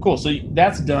 Cool. So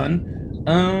that's done.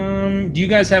 Do you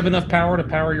guys have enough power to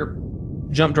power your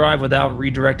jump drive without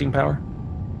redirecting power?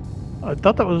 I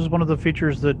thought that was one of the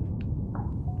features that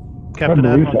Captain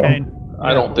believe Admiral so. Kane.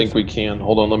 I don't think we can.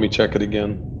 Hold on, let me check it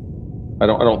again. I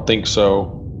don't think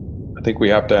so. I think we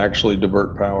have to actually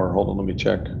divert power. Hold on, let me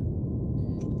check.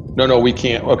 No, we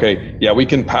can't. Okay, yeah, we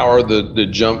can power the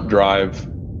jump drive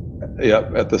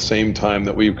at the same time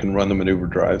that we can run the maneuver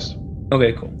drives.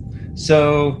 Okay, cool.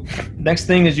 So next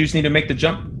thing is you just need to make the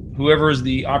jump. Whoever is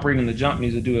the operating the jump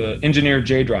needs to do an engineer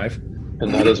J drive.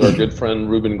 And that is our good friend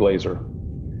Ruben Glazer.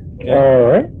 All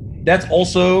right. That's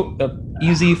also a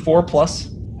easy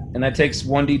 4+, and that takes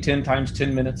 1d10 times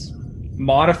 10 minutes,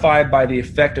 modified by the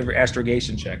effect of your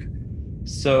astrogation check.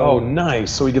 So Oh, nice.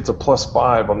 So he gets a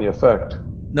 +5 on the effect.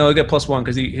 no, he got +1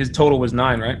 because his total was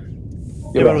 9, right? Yeah,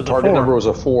 but it but was the a target 4. number was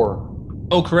a 4.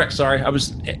 Oh, correct. Sorry,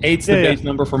 8's the Yeah, base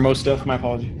number for most stuff. My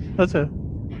apology. That's it.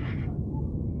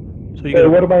 So you So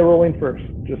got what am I rolling first?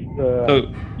 Just So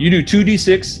you do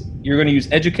 2d6. You're going to use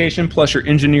education plus your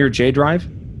engineer J drive.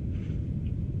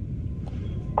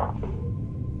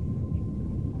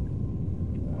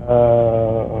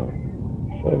 uh,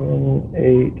 7,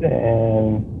 8,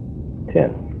 and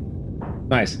 10.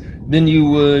 Nice. Then you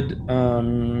would.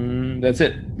 That's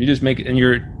it. You just make it, and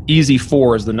your easy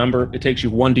 4 is the number. It takes you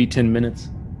 1d10 minutes.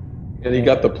 And he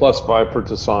got the +5 for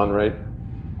Tassan, right?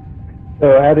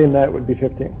 So adding that would be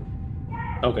 15.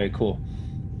 Okay, cool.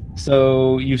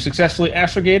 So you successfully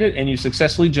astrogated and you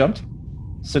successfully jumped.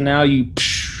 So now you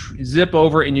zip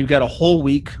over and you've got a whole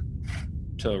week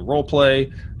to role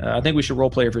play. I think we should role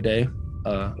play every day.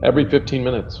 Every 15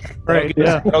 minutes. Right.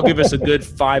 That'll give us a good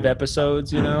 5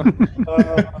 episodes, you know?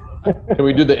 Can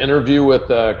we do the interview with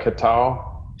Katao?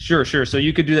 Sure. So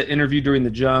you could do that interview during the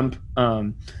jump.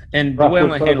 And the way I'm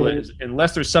going to handle it is,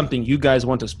 unless there's something you guys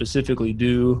want to specifically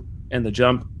do in the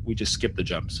jump, we just skip the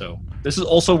jump. So this is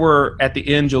also where at the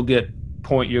end you'll get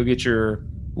your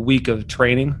week of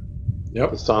training.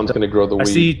 Yep. Tassan's going to grow the week.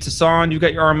 I see Tassan, you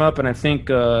got your arm up, and I think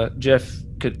Jeff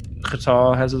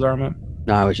Katal has his arm up.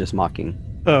 No, I was just mocking.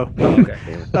 Oh,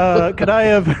 Okay. could I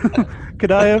have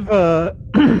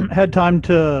had time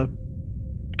to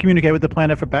communicate with the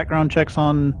planet for background checks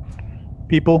on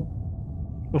people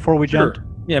before we jumped? Sure.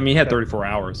 Yeah, I mean, you had 34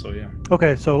 hours, so yeah.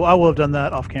 Okay, so I will have done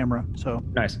that off camera. So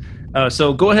Nice.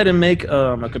 So go ahead and make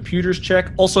a computer's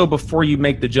check. Also, before you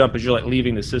make the jump, as you're like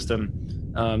leaving the system,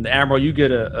 the Admiral, you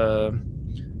get a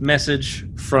message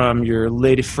from your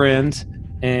lady friend,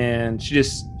 and she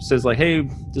just says like, "Hey,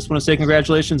 just want to say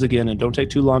congratulations again, and don't take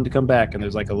too long to come back." And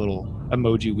there's like a little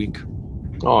emoji wink.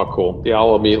 Oh, cool. Yeah,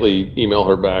 I'll immediately email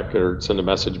her back or send a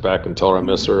message back and tell her I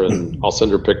miss her, and I'll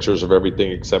send her pictures of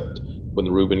everything except when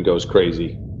the Reuben goes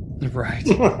crazy. Right.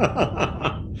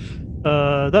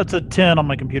 that's a 10 on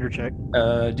my computer check.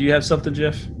 Do you have something,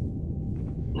 Jeff?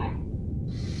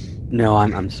 No,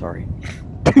 I'm sorry.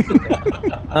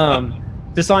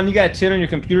 Tassan, you got 10 on your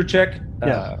computer check.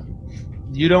 Yeah.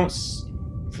 You don't,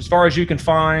 as far as you can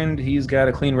find, he's got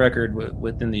a clean record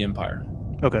within the Empire.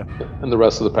 Okay. And the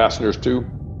rest of the passengers too?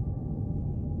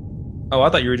 Oh, I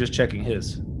thought you were just checking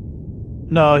his.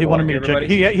 No, he wanted me to check.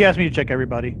 Everybody's? He asked me to check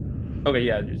everybody. Okay,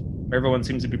 yeah. Everyone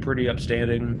seems to be pretty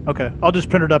upstanding. Okay, I'll just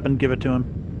print it up and give it to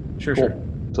him, Sure.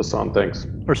 Tassan, thanks.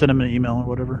 or send him an email or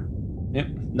whatever. Yep.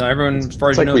 No, everyone, as far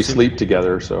as It's you like know, we seems- sleep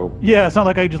together, so Yeah, it's not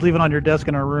like I just leave it on your desk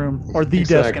in our room, or the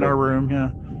desk in Exactly. our room.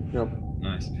 Yeah. yep.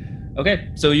 Nice. Okay,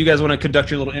 so you guys want to conduct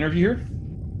your little interview here?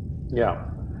 Yeah.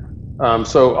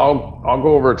 So I'll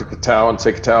go over to Katao and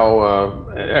say,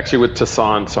 Katao, actually with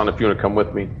Tassan, if you want to come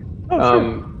with me. Oh,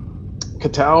 sure.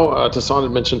 Katao, Tassan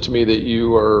had mentioned to me that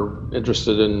you are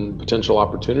interested in potential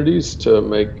opportunities to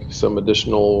make some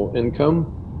additional income.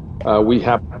 We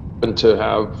happen to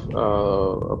have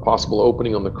a possible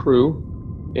opening on the crew,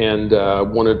 and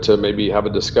wanted to maybe have a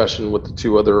discussion with the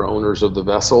 2 other owners of the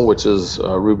vessel, which is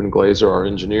Reuben Glazer, our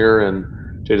engineer, and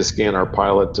Jada Scan, our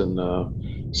pilot and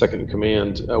second in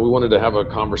command. We wanted to have a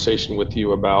conversation with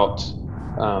you about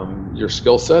your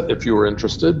skill set, if you were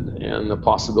interested, and the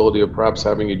possibility of perhaps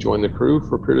having you join the crew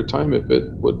for a period of time if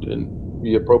it would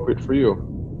be appropriate for you.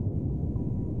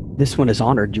 This one is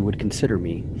honored you would consider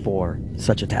me for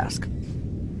such a task.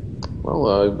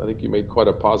 Well, I think you made quite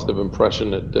a positive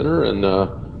impression at dinner, and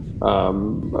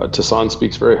Tassan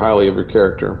speaks very highly of your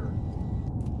character.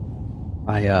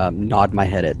 I nod my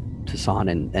head at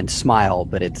Tassan and smile,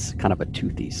 but it's kind of a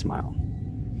toothy smile.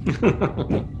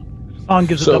 On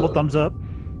gives a double thumbs up.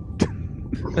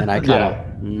 And I kind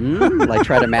of like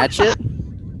try to match it.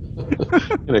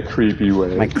 In a creepy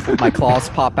way. My claws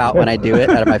pop out when I do it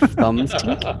out of my thumbs.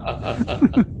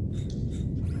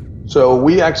 So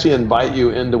we actually invite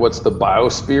you into what's the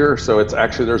biosphere. So it's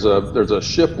actually there's a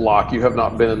ship lock. You have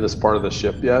not been in this part of the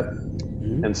ship yet.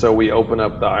 And so we open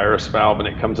up the iris valve and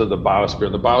it comes to the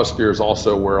biosphere. The biosphere is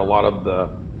also where a lot of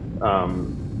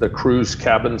the crew's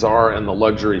cabins are and the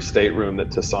luxury stateroom that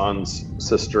Tassan's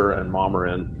sister and mom are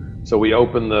in. So we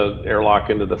open the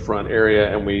airlock into the front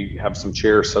area and we have some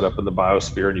chairs set up in the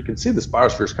biosphere. And you can see this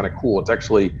biosphere is kind of cool. It's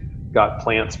actually got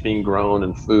plants being grown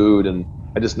and food. And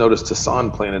I just noticed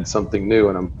Tassan planted something new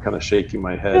and I'm kind of shaking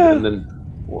my head. Yeah. And then,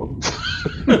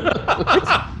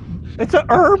 It's an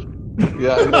herb.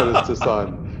 yeah, I noticed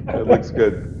Tassan. It looks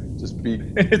good. Just beat.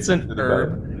 It's an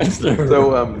herb.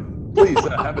 So please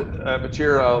have a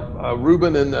chair.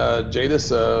 Reuben and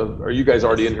Jadis, are you guys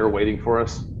already in here waiting for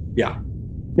us? Yeah.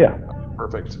 Yeah.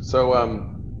 Perfect. So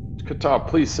Katao,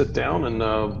 please sit down and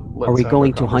let's Are we have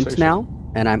going a to hunt conversation.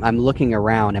 now? And I'm looking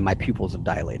around and my pupils have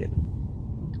dilated.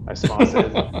 I saw it.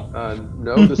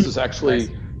 No, this is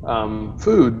actually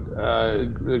food.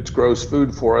 It grows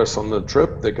food for us on the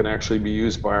trip that can actually be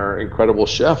used by our incredible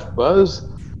chef, Buzz,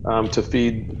 to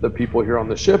feed the people here on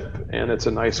the ship. And it's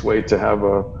a nice way to have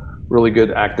a really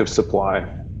good active supply.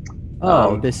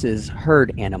 Oh, this is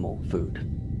herd animal food.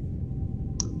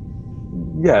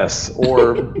 Yes,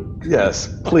 or yes,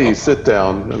 please sit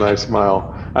down. And I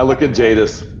smile. I look at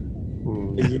Jadis.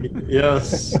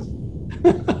 Yes.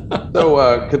 So,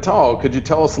 Katao, could you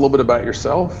tell us a little bit about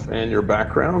yourself and your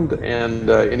background and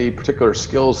any particular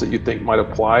skills that you think might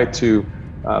apply to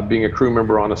being a crew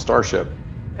member on a starship.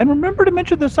 And remember to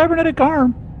mention the cybernetic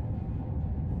arm.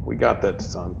 We got that,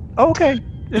 son. Oh, okay.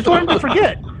 Just wanted to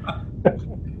forget. I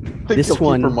think This you'll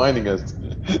one- keep reminding us.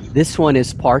 This one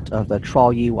is part of the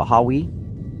Tralyi Wahawi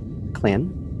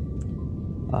clan.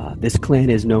 This clan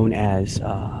is known as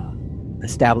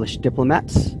established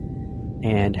diplomats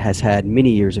and has had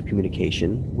many years of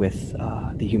communication with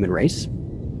the human race.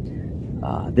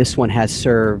 This one has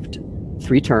served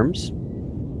 3 terms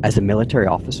as a military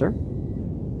officer,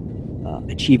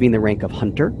 achieving the rank of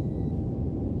hunter.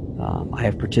 I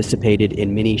have participated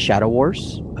in many shadow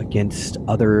wars against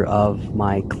other of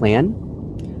my clan.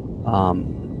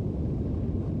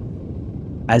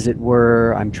 As it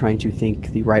were, I'm trying to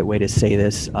think the right way to say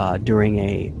this, during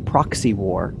a proxy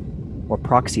war or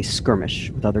proxy skirmish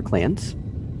with other clans.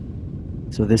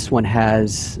 So this one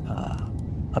has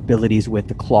abilities with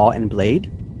the claw and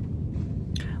blade.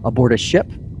 Aboard a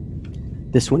ship,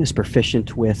 this one is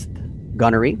proficient with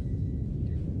gunnery,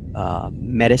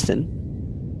 medicine,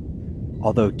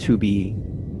 although to be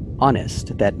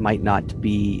honest, that might not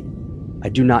be, I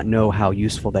do not know how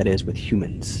useful that is with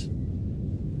humans.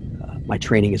 My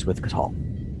training is with Catal.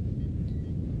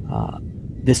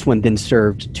 This one then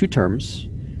served 2 terms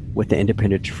with the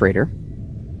Independent Freighter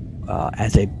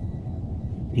as a,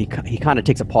 he kind of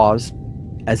takes a pause,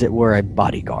 as it were a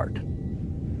bodyguard.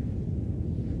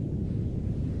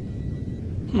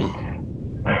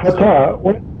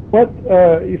 What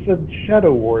you said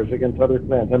shadow wars against other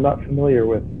clans. I'm not familiar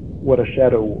with what a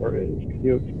shadow war is. Can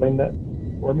you explain that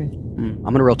for me? I'm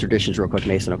going to roll traditions real quick,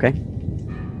 Mason, okay?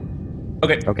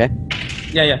 Okay. Okay?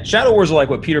 Yeah. Shadow Wars are like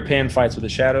what Peter Pan fights with a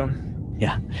shadow.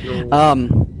 Yeah.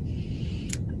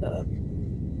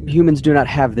 Humans do not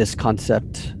have this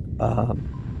concept.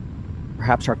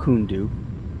 Perhaps Harkoon do.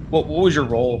 What was your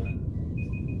role?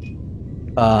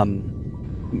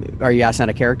 Are you asking out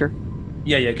a character?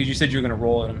 Yeah, because you said you were going to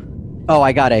roll it. Oh,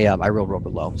 I got I rolled real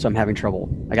low, so I'm having trouble.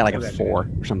 I got like a 4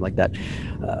 or something like that.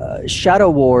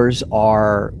 Shadow Wars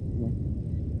are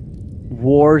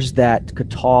wars that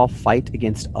Catal fight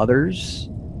against others,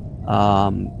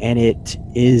 and it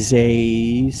is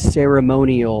a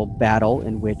ceremonial battle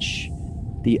in which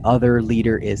the other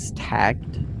leader is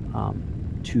tagged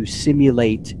to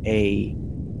simulate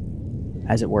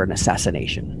as it were, an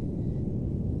assassination.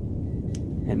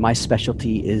 And my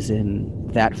specialty is in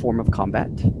that form of combat.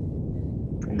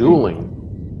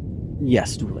 Dueling.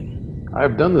 Yes, dueling.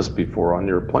 I've done this before on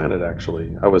your planet,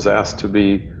 actually. I was asked to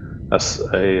be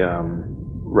a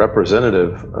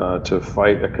representative to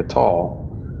fight a Catal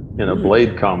in a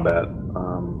blade combat.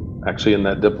 Actually, in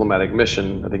that diplomatic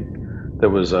mission, I think there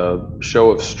was a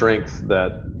show of strength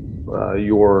that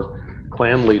your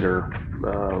clan leader,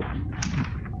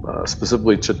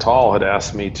 specifically Chital, had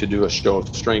asked me to do a show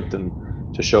of strength and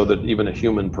to show that even a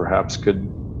human perhaps could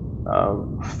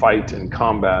fight and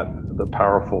combat the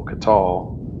powerful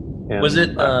Catal. And, was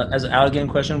it, as an out-again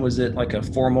question, was it like a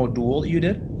formal duel that you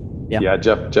did? Yeah,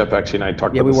 Jeff actually and I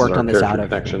talked about we this worked in our on this character out of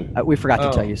connection. we forgot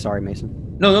to tell you. Sorry,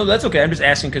 Mason. No, that's okay. I'm just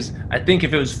asking because I think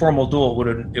if it was formal duel,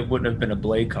 it wouldn't have been a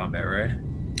blade combat, right?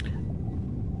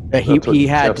 He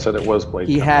had Jeff said it was blade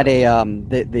he combat.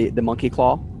 had the monkey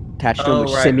claw attached to him,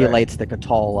 which simulates the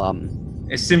Catal.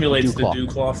 It simulates the Dewclaw. dew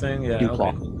claw thing. Yeah.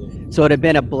 Dewclaw. Okay, cool. So it had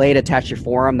been a blade attached to your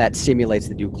forearm that simulates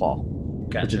the dew claw.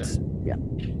 Gotcha. Yeah.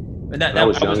 And I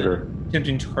was younger. wasn't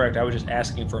attempting to correct. I was just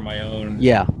asking for my own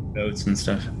Yeah. notes and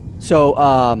stuff. So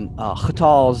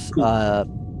Catal's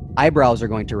eyebrows are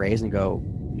going to raise and go,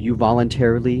 "You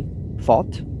voluntarily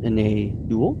fought in a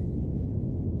duel?"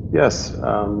 Yes,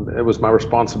 it was my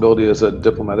responsibility as a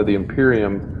diplomat of the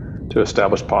Imperium to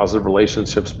establish positive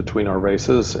relationships between our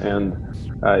races, and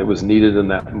it was needed in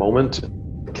that moment.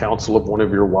 The counsel of one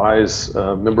of your wise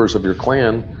members of your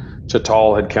clan,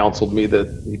 Chital, had counseled me that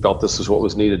he felt this is what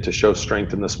was needed to show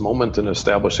strength in this moment and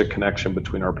establish a connection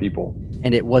between our people.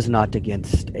 And it was not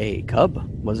against a cub,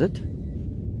 was it?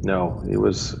 No, he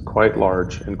was quite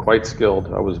large and quite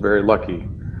skilled. I was very lucky.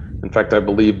 In fact, I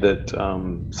believe that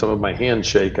some of my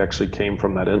handshake actually came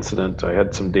from that incident. I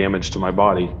had some damage to my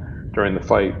body during the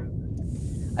fight.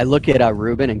 I look at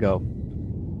Reuben and go,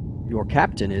 "Your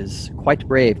captain is quite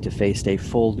brave to face a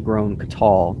full-grown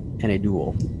Catal in a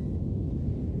duel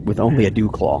with only a dew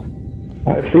claw."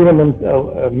 I've seen him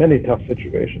in many tough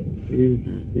situations.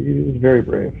 He's very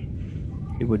brave.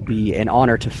 It would be an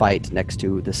honor to fight next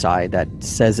to the side that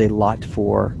says a lot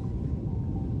for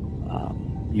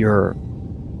your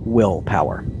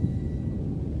willpower.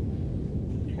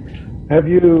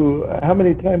 How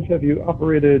many times have you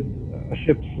operated a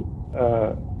ship's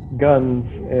guns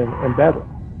in battle?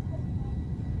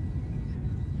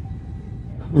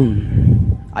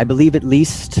 I believe at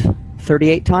least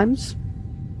 38 times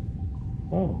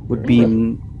Oh, would be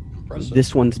Impressive.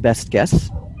 this one's best guess.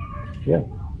 yeah.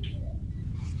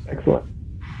 Excellent.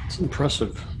 It's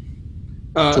impressive.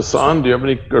 Tasan, do you have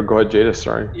any? Or go ahead, Jadis.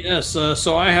 Sorry. Yes,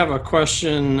 so I have a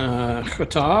question,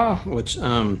 Chata, which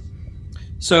I'm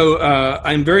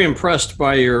very impressed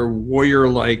by your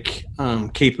warrior-like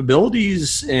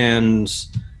capabilities, and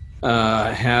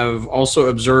have also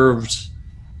observed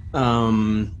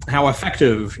how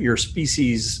effective your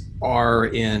species are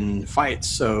in fights.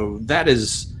 So that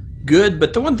is good.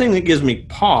 But the one thing that gives me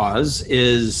pause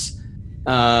is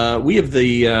we have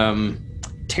the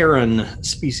Terran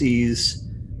species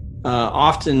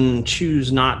often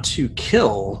choose not to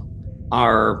kill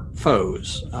our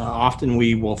foes. Often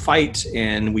we will fight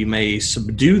and we may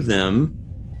subdue them,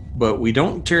 but we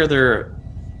don't tear their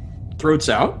throats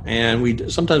out,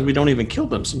 and sometimes we don't even kill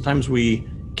them. Sometimes we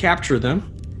capture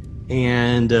them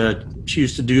and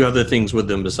choose to do other things with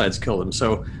them besides kill them.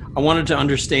 So I wanted to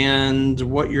understand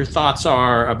what your thoughts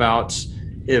are about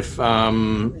if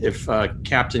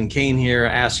Captain Kane here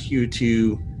asks you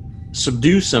to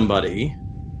subdue somebody,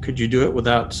 could you do it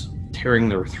without tearing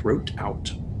their throat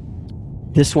out?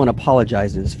 This one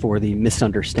apologizes for the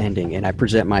misunderstanding, and I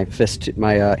present my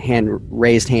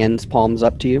raised hands, palms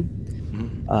up to you.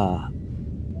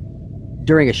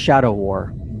 During a shadow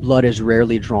war, blood is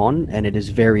rarely drawn, and it is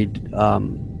very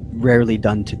rarely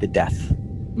done to the death.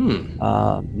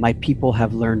 My people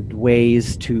have learned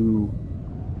ways to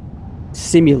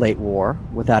simulate war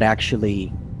without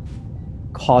actually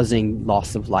causing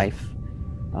loss of life.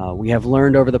 We have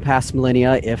learned over the past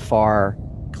millennia, if our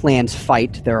clans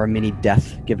fight, there are many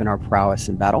deaths given our prowess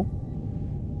in battle.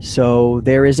 So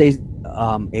there is a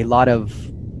lot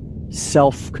of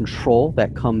self-control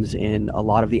that comes in a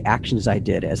lot of the actions I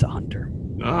did as a hunter.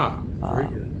 Very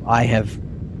good. I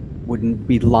wouldn't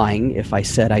be lying if I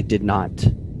said I did not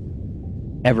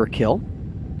ever kill,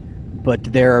 but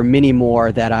there are many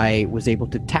more that I was able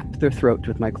to tap their throat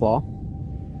with my claw,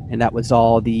 and that was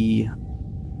all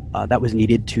that was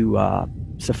needed to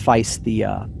suffice the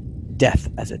death,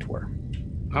 as it were.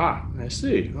 I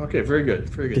see. Okay, very good.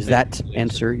 Very good. Does that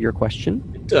answer your question?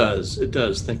 It does. It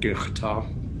does. Thank you,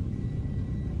 Chata.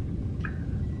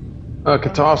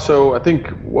 Kata, so I think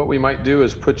what we might do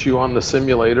is put you on the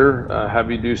simulator,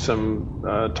 have you do some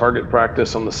target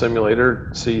practice on the simulator,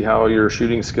 see how your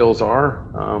shooting skills are.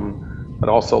 I'd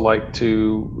also like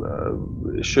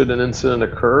to, should an incident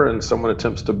occur and someone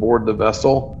attempts to board the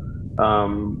vessel,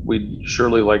 we'd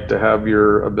surely like to have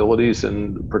your abilities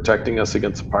in protecting us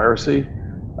against piracy.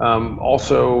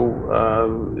 Also,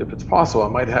 if it's possible, I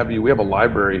might have you, we have a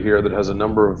library here that has a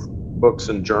number of books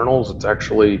and journals. It's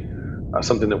actually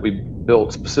something that we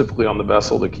built specifically on the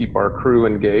vessel to keep our crew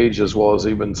engaged, as well as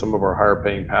even some of our higher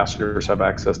paying passengers have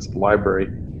access to the library.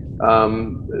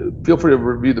 Feel free to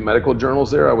review the medical journals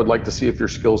there. I would like to see if your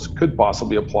skills could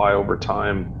possibly apply over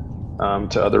time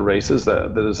to other races.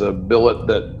 That is a billet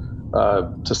that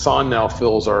Tasan now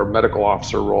fills our medical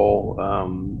officer role,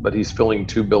 but he's filling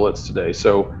 2 billets today.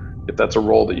 So if that's a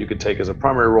role that you could take as a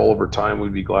primary role over time,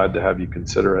 we'd be glad to have you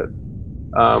consider it.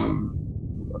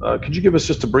 Could you give us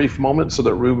just a brief moment so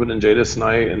that Ruben and Jadis and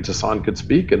I and Tasan could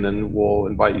speak, and then we'll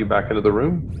invite you back into the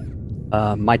room?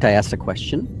 Might I ask a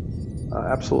question?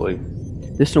 Absolutely.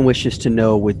 This one wishes to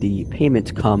know, would the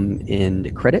payment come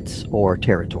in credits or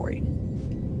territory?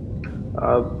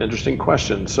 Interesting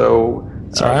question. So,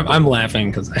 sorry, I'm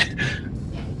laughing because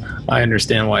I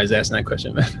understand why he's asking that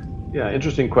question. Yeah,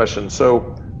 interesting question.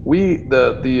 So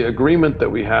the agreement that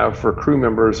we have for crew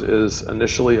members is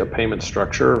initially a payment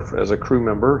structure as a crew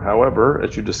member. However,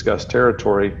 as you discussed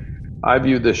territory, I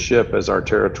view this ship as our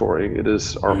territory. It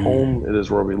is our home. It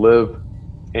is where we live.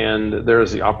 And there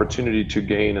is the opportunity to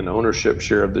gain an ownership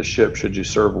share of this ship should you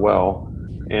serve well.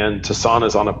 And Tasan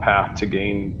is on a path to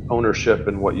gain ownership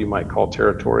in what you might call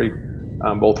territory.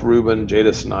 Both Ruben,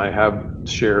 Jadis, and I have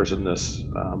shares in this.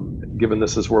 Given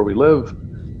this is where we live,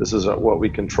 this is what we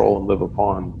control and live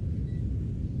upon.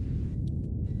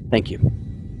 Thank you.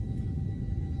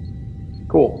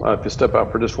 Cool. If you step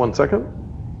out for just 1 second.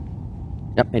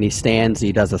 Yep, and he stands,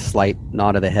 he does a slight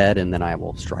nod of the head, and then I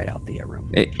will stride out the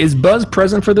room. Is Buzz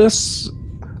present for this?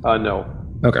 No.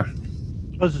 Okay.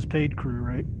 Buzz is paid crew,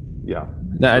 right? Yeah.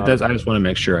 I just want to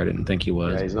make sure. I didn't think he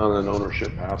was. Yeah, he's not an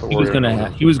ownership path. He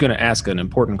was gonna ask an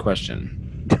important question.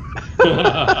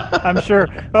 I'm sure.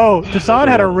 Oh, Tasan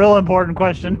had a real important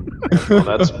question. Well,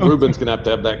 that's Ruben's gonna have to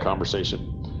have that conversation.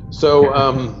 So,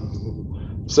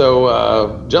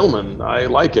 gentlemen, I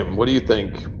like him. What do you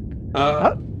think?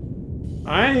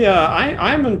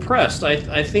 I'm impressed.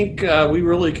 I think we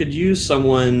really could use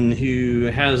someone who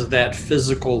has that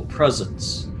physical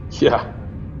presence. Yeah.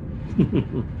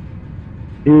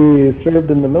 He served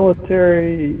in the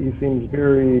military. He seems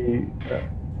very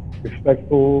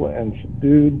respectful and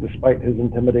subdued despite his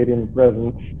intimidating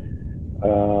presence.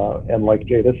 And like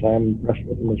Jadis, I'm impressed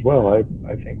with him as well. I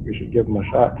think we should give him a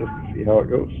shot just to see how it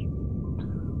goes.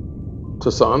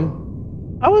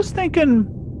 Tassan? I was thinking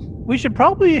we should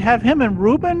probably have him and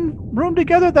Ruben room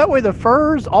together. That way the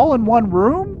fur's all in one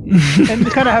room and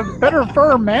kind of have better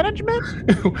fur management.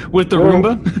 With the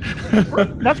Roomba?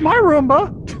 That's my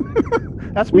Roomba.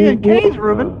 That's me and Kane's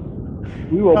Ruben.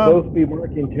 We will both be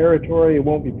marking territory. It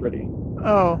won't be pretty.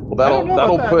 Oh, Well,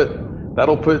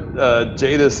 that'll put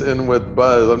Jadis in with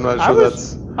Buzz. I'm not sure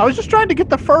I was just trying to get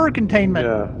the fur containment.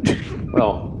 Yeah.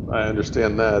 Well, I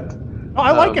understand that. Oh,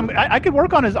 I like him. I could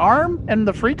work on his arm in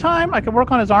the free time. I could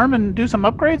work on his arm and do some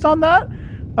upgrades on that.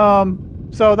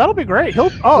 So that'll be great.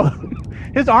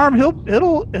 His arm.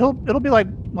 It'll be like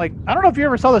I don't know if you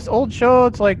ever saw this old show.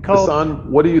 It's like called. Tassan,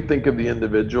 what do you think of the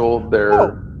individual there?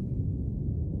 Oh,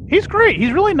 he's great.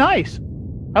 He's really nice.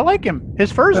 I like him.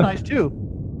 His fur's nice too.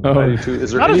 Oh,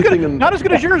 Is there Not anything as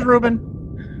good as yours,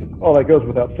 Ruben. Oh, that goes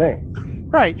without saying.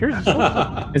 Right, yours is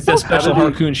it's that special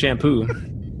Harcoon shampoo.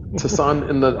 Tassan,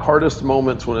 in the hardest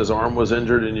moments when his arm was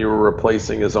injured and you were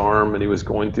replacing his arm and he was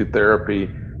going through therapy,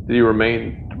 did he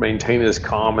maintain his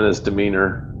calm and his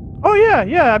demeanor? Oh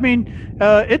yeah. I mean,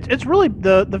 it's really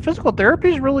the physical therapy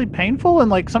is really painful, and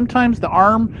like sometimes the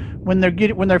arm when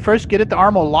they first get it, the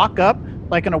arm will lock up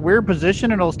like in a weird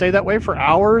position, and it'll stay that way for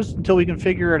hours until we can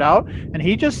figure it out. And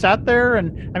he just sat there,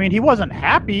 and I mean, he wasn't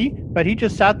happy, but he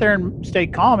just sat there and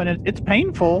stayed calm, and it's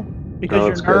painful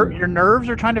because your nerves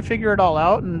are trying to figure it all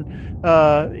out. And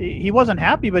he wasn't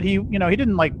happy, but he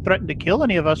didn't like threaten to kill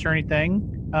any of us or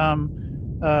anything.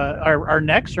 Our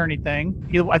necks or anything.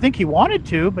 I think he wanted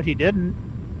to, but he didn't.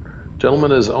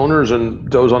 Gentlemen, as owners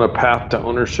and those on a path to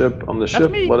ownership on the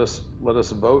ship, let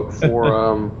us vote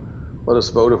for. Let us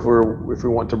vote if we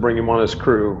want to bring him on as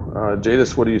crew.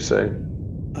 Jadis, what do you say?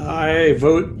 I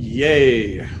vote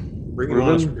yay. Bring him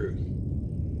on as crew.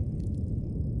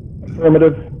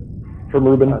 Affirmative from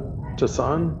Ruben.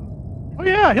 Tassan? Oh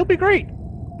yeah, he'll be great.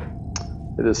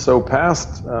 It is so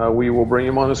passed. We will bring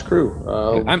him on as crew.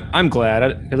 I'm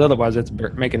glad, because otherwise it's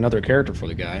make another character for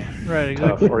the guy. Right,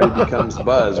 exactly. Or he becomes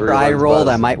Buzz. After I rolled,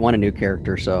 I might want a new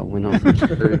character, so we know.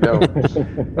 There you go.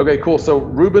 Okay, cool. So,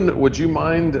 Ruben, would you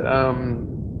mind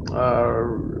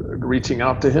reaching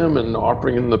out to him and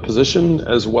offering him the position,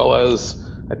 as well as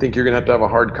I think you're going to have a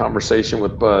hard conversation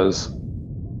with Buzz?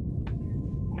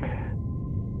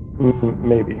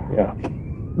 Maybe, yeah.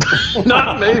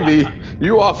 Not maybe.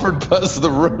 You offered Buzz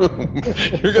the room.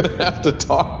 You're going to have to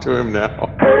talk to him now.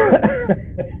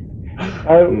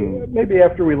 Maybe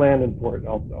after we land in port,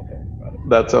 I'll think about it.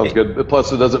 That sounds good.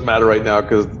 Plus, it doesn't matter right now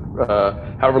because,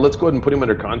 however, let's go ahead and put him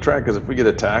under contract because if we get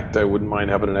attacked, I wouldn't mind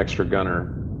having an extra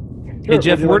gunner. Hey,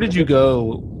 Jeff, where did you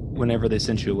go whenever they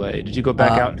sent you away? Did you go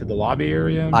back out to the lobby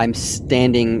area? I'm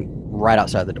standing right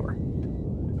outside the door.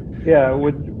 Yeah,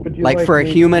 would you like for a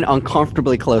human,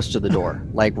 uncomfortably close to the door,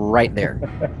 like right there.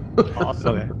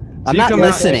 Awesome. Okay. I'm not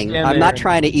listening. I'm not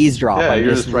trying to eavesdrop. Yeah, I'm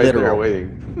you're just right literal. there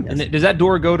waiting. And does that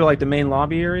door go to like the main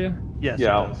lobby area? Yes.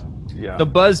 Yeah. Yeah. So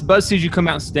Buzz sees you come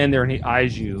out and stand there, and he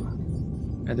eyes you,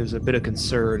 and there's a bit of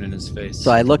concern in his face. So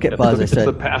I look at Buzz. I It's the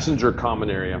said, passenger common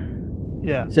area.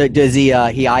 Yeah. "So does he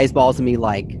eyeballs me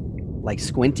like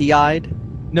squinty eyed?"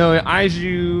 No, it eyes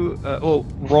you. Roll.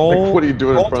 Like, what are you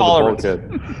doing in front tolerance. of the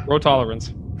bulkhead? Roll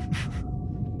tolerance.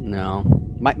 No,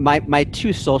 my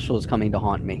two social is coming to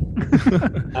haunt me.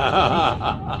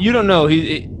 You don't know.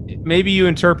 Maybe you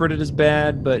interpret it as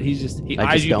bad, but he I eyes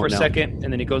just you for don't a know. second,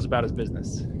 and then he goes about his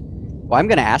business. Well, I'm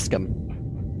gonna ask him.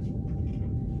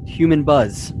 Human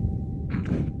Buzz,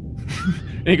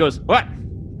 And he goes, "What?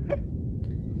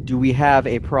 do we have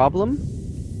a problem?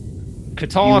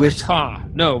 Kata.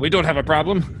 No, we don't have a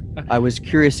problem. I was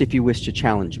curious if you wish to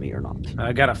challenge me or not."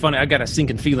 I got a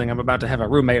sinking feeling I'm about to have a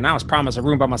roommate, and I was promised a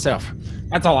room by myself.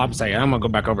 That's all I'm saying. I'm gonna go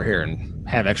back over here and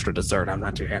have extra dessert. I'm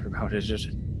not too happy about it. It's just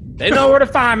they know where to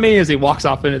find me as he walks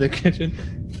off into the kitchen.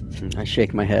 I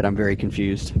shake my head. I'm very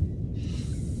confused.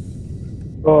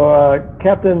 So,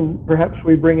 Captain, perhaps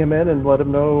we bring him in and let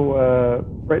him know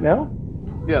right now?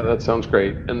 Yeah, that sounds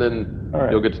great. And then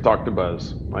you'll get to talk to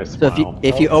Buzz. Nice So smile.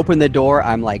 if you open the door,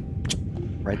 I'm like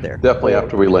right there. Definitely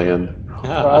after we land.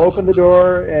 I'll open the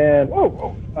door and,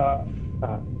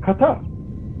 Kata,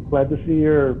 glad to see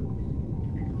you're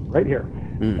right here.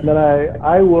 And then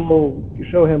I will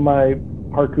show him my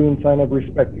Harcoon sign of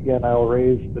respect again. I'll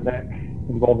raise the neck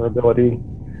in vulnerability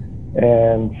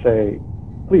and say,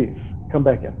 please, come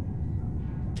back in.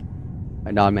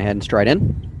 I nod my head and stride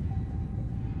in.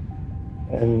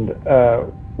 And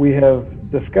we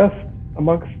have discussed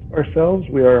amongst ourselves.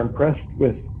 We are impressed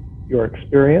with your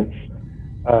experience,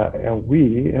 and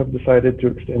we have decided to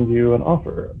extend you an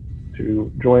offer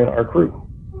to join our crew.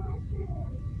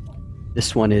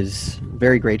 This one is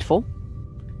very grateful.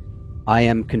 I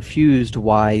am confused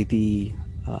why the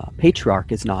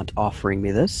patriarch is not offering me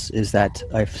this. Is that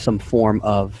some form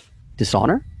of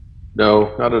dishonor?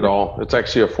 No, not at all. It's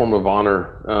actually a form of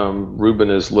honor. Ruben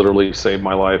has literally saved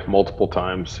my life multiple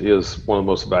times. He is one of the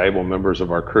most valuable members of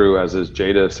our crew, as is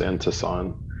Jadis and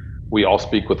Tassan. We all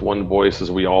speak with one voice as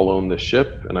we all own the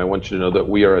ship, and I want you to know that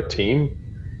we are a team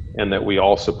and that we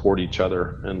all support each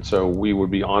other. And so we would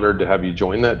be honored to have you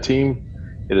join that team.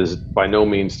 It is by no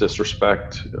means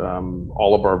disrespect.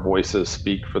 All of our voices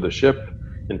speak for the ship.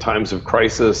 In times of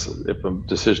crisis, if a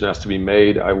decision has to be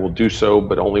made, I will do so,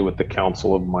 but only with the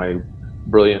counsel of my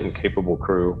brilliant and capable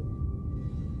crew.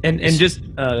 And just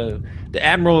the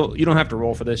Admiral, you don't have to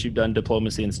roll for this. You've done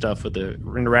diplomacy and stuff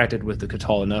interacted with the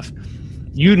K'tal enough.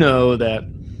 You know that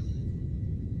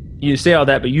you say all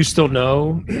that, but you still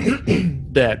know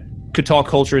that K'tal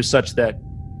culture is such that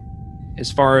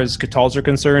as far as K'tals are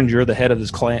concerned, you're the head of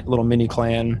this clan, little mini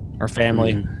clan or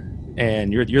family,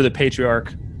 and you're the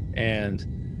patriarch, and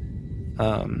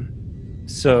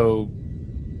so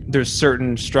there's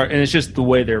certain and it's just the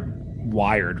way they're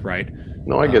wired, right?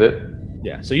 No, I get it.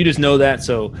 Yeah, so you just know that.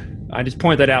 So I just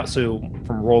point that out. So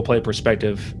from a role play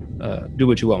perspective, do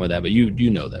what you want with that, but you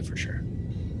know that for sure.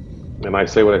 And I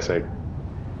say what I say.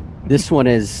 This one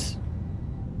is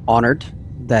honored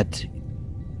that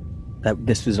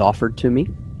this was offered to me.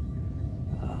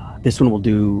 This one will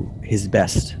do his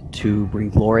best to bring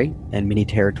glory and many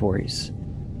territories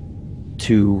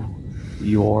to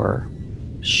your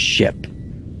ship.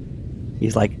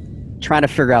 He's like trying to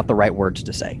figure out the right words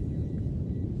to say.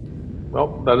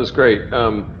 Well, that is great.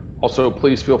 Also,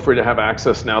 please feel free to have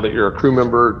access now that you're a crew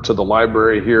member to the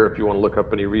library here if you want to look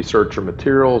up any research or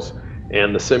materials.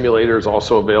 And the simulator is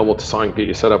also available to get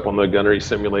you set up on the gunnery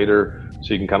simulator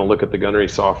so you can kind of look at the gunnery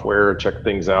software, check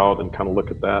things out, and kind of look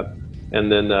at that.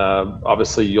 And then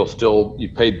obviously you've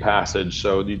paid passage,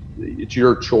 so it's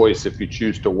your choice if you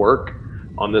choose to work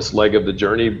on this leg of the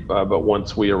journey. But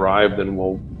once we arrive, then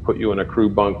we'll put you in a crew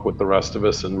bunk with the rest of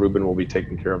us, and Ruben will be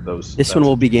taking care of those. This one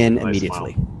will begin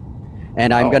immediately.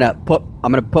 And I'm gonna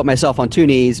put myself on 2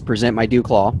 knees, present my dew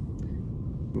claw,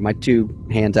 my 2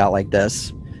 hands out like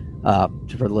this, for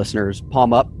the listeners,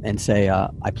 palm up, and say,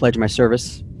 "I pledge my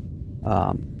service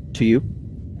to you,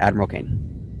 Admiral Kane."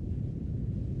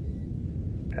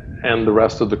 And the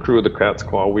rest of the crew of the Cat's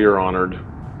Claw, we are honored.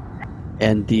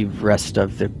 And the rest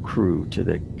of the crew to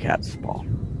the Cat's Paw.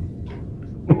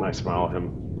 And I smile at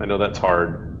him. I know that's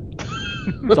hard.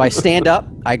 So I stand up,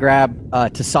 I grab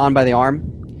Tassan by the arm.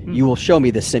 You will show me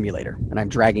the simulator, and I'm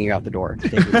dragging you out the door. To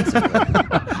take you to the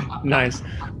simulator. Nice.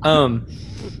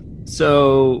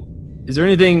 So is there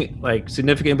anything like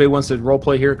significant anybody wants to role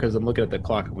play here? Because I'm looking at the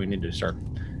clock and we need to start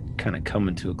kind of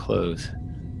coming to a close.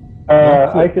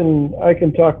 Cool. I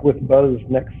can talk with Buzz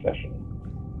next session.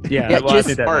 Yeah, well, I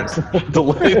think that works.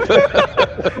 delay.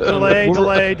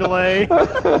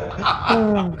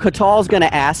 K'tal's going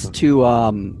to ask to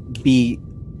be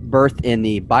birthed in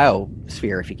the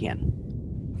biosphere if he can.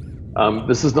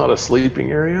 This is not a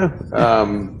sleeping area,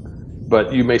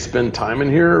 but you may spend time in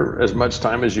here, as much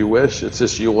time as you wish. It's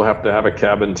just you will have to have a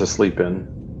cabin to sleep in.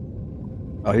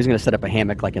 Oh, he's going to set up a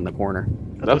hammock like in the corner.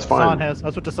 That's fine. That's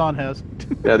what Tassan has.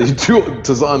 Yeah, these two,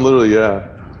 Tassan literally, yeah.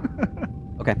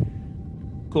 Okay.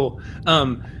 Cool.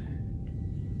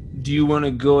 Do you want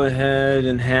to go ahead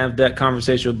and have that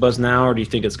conversation with Buzz now, or do you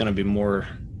think it's going to be more?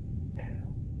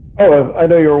 Oh, I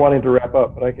know you were wanting to wrap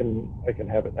up, but I can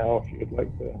have it now if you'd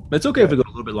like to. It's okay if we go a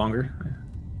little bit longer.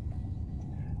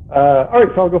 All right,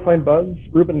 so I'll go find Buzz.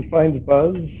 Ruben finds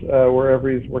Buzz wherever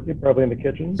he's working, probably in the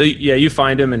kitchen. So yeah, you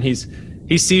find him, and he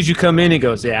sees you come in. He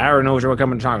goes, "Yeah, I already know what you're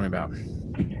talking about."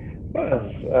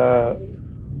 Buzz,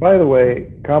 by the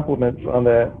way, compliments on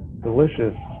that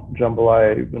delicious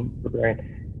jambalaya you've been preparing,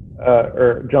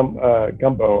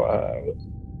 gumbo,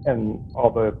 and all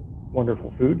the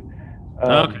wonderful food.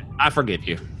 Okay, I forgive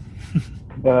you.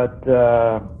 But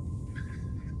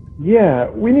yeah,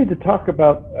 we need to talk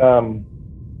about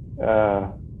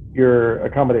your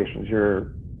accommodations,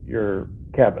 your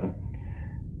cabin.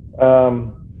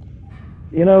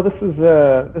 This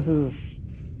is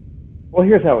well,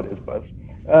 here's how it is, Buzz.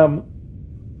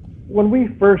 When we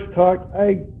first talked,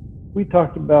 we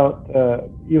talked about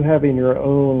you having your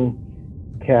own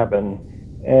cabin,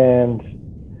 and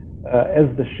as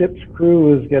the ship's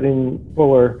crew is getting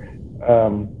fuller,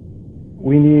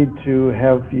 we need to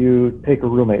have you take a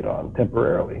roommate on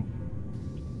temporarily.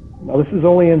 Now, this is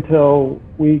only until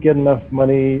we get enough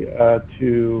money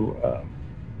to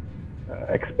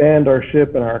expand our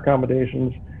ship and our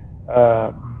accommodations.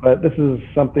 But this is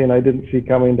something I didn't see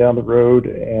coming down the road,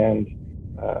 and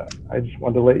I just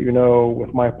wanted to let you know,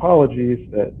 with my apologies,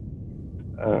 that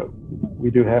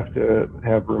we do have to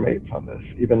have roommates on this.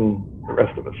 Even the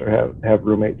rest of us have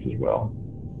roommates as well.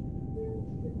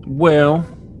 Well,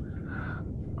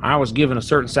 I was given a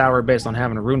certain salary based on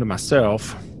having a room to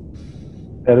myself.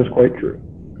 That is quite true.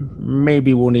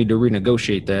 Maybe we'll need to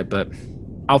renegotiate that, but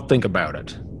I'll think about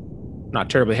it. Not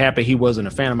terribly happy he wasn't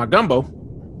a fan of my gumbo,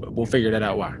 but we'll figure that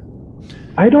out why.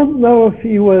 I don't know if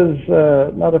he was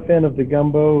not a fan of the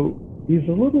gumbo. He's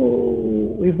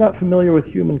not familiar with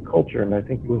human culture, and I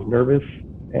think he was nervous.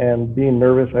 And being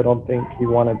nervous, I don't think he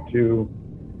wanted to,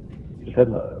 just had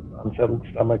an unsettled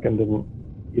stomach and didn't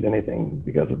eat anything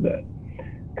because of that.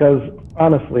 Because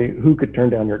honestly, who could turn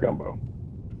down your gumbo?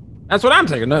 That's what I'm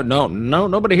thinking. No,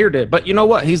 nobody here did. But you know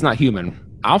what? He's not human.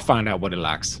 I'll find out what he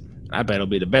likes. I bet it'll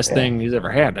be the best thing he's ever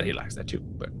had that he likes that too.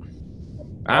 But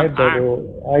I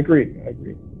agree.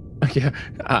 Yeah,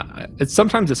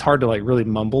 sometimes it's hard to like really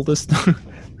mumble this stuff.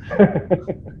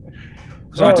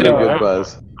 So I tell you what,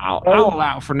 Buzz. I'll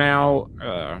allow for now.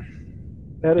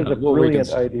 That is a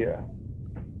brilliant idea.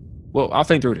 Well, I'll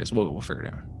think through this. We'll figure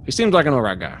it out. He seems like an all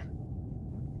right guy.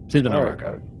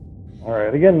 All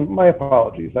right. Again, my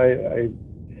apologies. I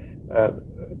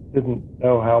didn't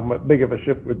know how big of a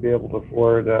ship we'd be able to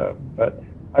afford, but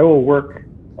I will work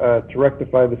to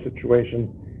rectify the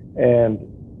situation, and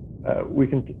we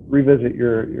can revisit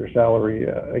your salary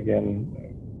again.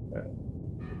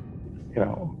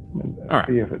 All right.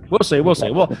 See if it's We'll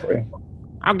see. Well,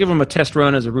 I'll give him a test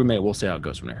run as a roommate. We'll see how it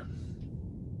goes from there.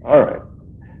 All right.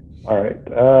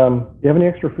 Do you have any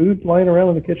extra food lying around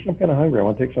in the kitchen? I'm kind of hungry. I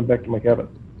want to take some back to my cabin.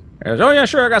 Oh yeah,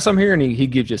 sure. I got some here, and he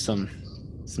gives you some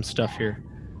stuff here.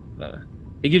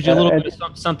 He gives you a little bit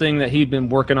of something that he'd been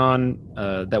working on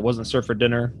that wasn't served for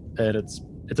dinner, and it's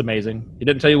amazing. He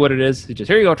didn't tell you what it is. He just,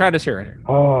 here you go, try this here. Right here.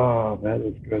 Oh, that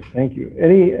is good. Thank you.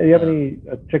 Do you have any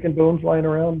chicken bones lying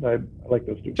around? I like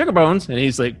those too. Chicken bones, and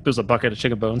he's like, there's a bucket of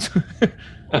chicken bones.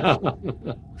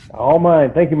 All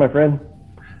mine. Thank you, my friend.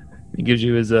 He gives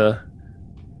you his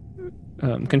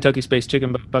Kentucky Space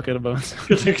Chicken bucket of bones.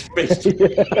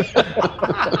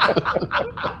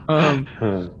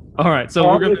 All right, so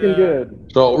we're looking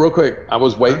good. So real quick, I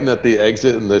was waiting at the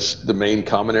exit in the main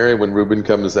common area when Ruben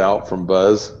comes out from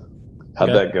Buzz. How'd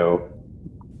that go?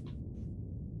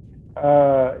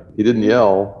 He didn't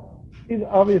yell. He's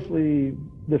obviously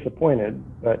disappointed,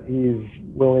 but he's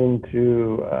willing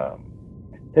to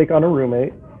take on a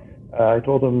roommate. I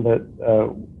told him that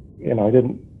I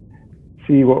didn't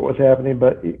see what was happening,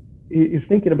 but he's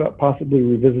thinking about possibly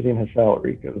revisiting his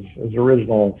salary, because his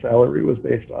original salary was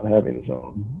based on having his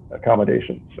own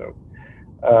accommodation. So,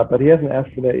 but he hasn't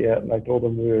asked for that yet, and I told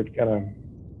him we would kind of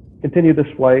continue this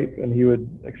flight, and he would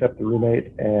accept the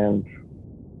roommate, and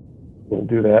we'll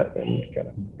do that and kind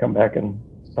of come back and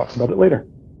talk about it later.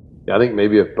 Yeah, I think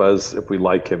maybe if we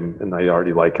like him, and I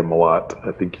already like him a lot,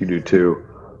 I think you do too.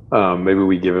 Maybe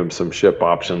we give him some ship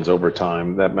options over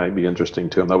time. That might be interesting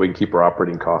to him. That we can keep our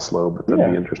operating costs low, but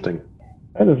that'd be interesting.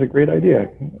 That is a great idea,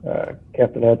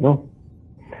 Captain Admiral.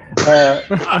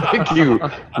 Thank you,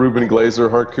 Ruben Glazer,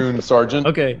 Harcoon Sergeant.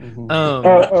 Okay. Wait.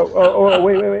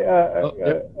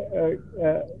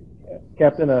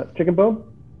 Captain Chicken Bone?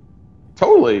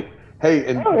 Totally. Hey,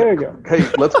 and there you go. Hey,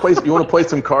 let's play. You want to play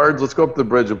some cards? Let's go up to the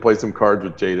bridge and play some cards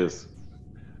with Jadis.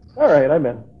 All right, I'm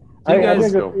in. I'm gonna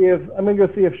go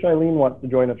see if Shailene wants to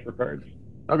join us for cards.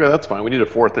 Okay, that's fine. We need a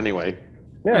fourth anyway.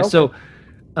 Yeah. Right, so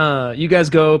you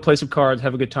guys go play some cards,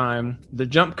 have a good time. The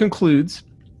jump concludes,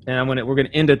 and we're gonna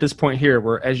end at this point here,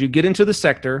 where as you get into the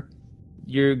sector,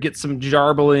 you get some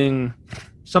jarbling,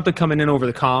 something coming in over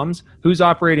the comms. Who's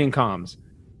operating comms?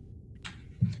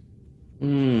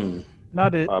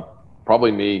 Not it.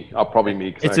 Probably me. I'll probably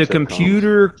me. It's a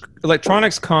computer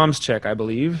electronics comms check, I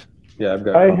believe. Yeah, I've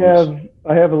got.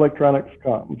 I have electronics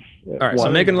comms. All right, so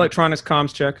make an electronics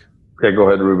comms check. Okay, go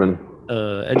ahead, Ruben.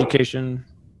 Education.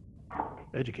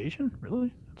 Education?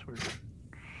 Really? That's weird.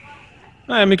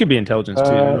 I mean, it could be intelligence too.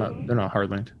 They're not hard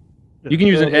linked. You can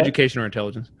use an education or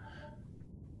intelligence.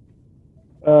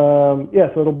 So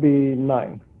it'll be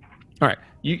 9. All right,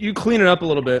 you clean it up a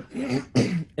little bit,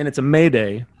 and it's a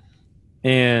Mayday,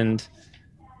 and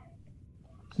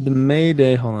the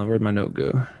Mayday. Hold on, where'd my note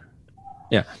go?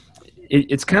 Yeah,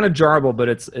 it's kind of jarbled, but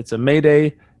it's a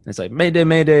Mayday. And it's like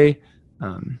Mayday,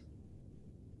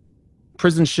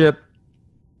 prison ship,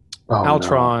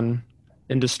 Altron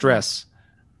in distress.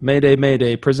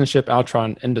 Mayday, prison ship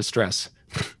Altron in distress.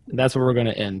 That's where we're going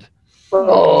to end.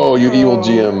 Oh, you evil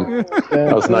GM.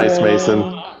 That was nice, Mason.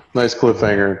 Nice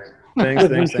cliffhanger. Thanks.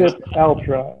 Citizenship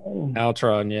Altron.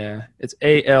 Altron, yeah. It's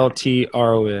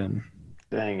Altron.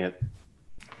 Dang it.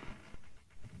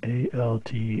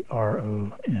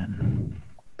 Altron.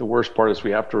 The worst part is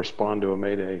we have to respond to a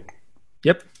Mayday.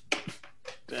 Yep.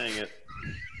 Dang it.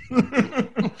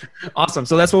 Awesome.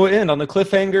 So that's where we'll end, on the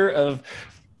cliffhanger of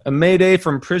a Mayday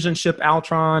from prison ship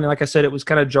Altron. And like I said, it was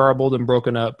kind of jarbled and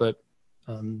broken up, but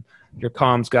your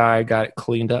comms guy got it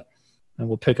cleaned up. And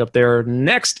we'll pick up there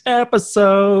next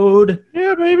episode.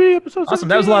 Yeah, baby. Episode Awesome. 17.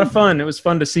 That was a lot of fun. It was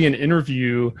fun to see an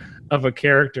interview of a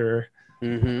character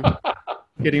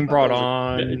getting brought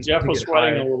on. Jeff was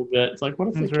sweating a little bit. It's like, what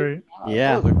if That's they right.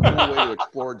 Yeah. That was a cool way to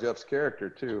explore Jeff's character,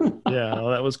 too. Yeah, well,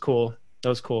 that was cool.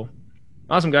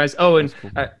 Awesome, guys. Oh, and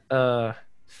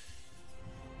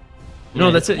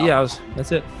no, that's it. Yeah,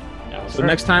 that's it. So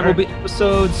next time will be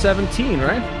episode 17,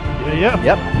 right? Yeah.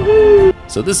 Yep.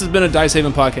 So this has been a Dice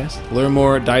Haven podcast. Learn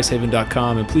more at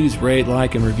dicehaven.com, and please rate,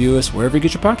 like, and review us wherever you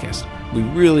get your podcast. We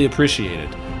really appreciate it.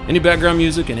 Any background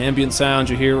music and ambient sounds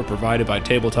you hear are provided by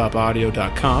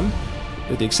tabletopaudio.com,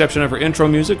 with the exception of our intro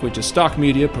music, which is stock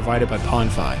media provided by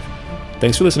Pond5.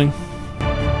 Thanks for listening.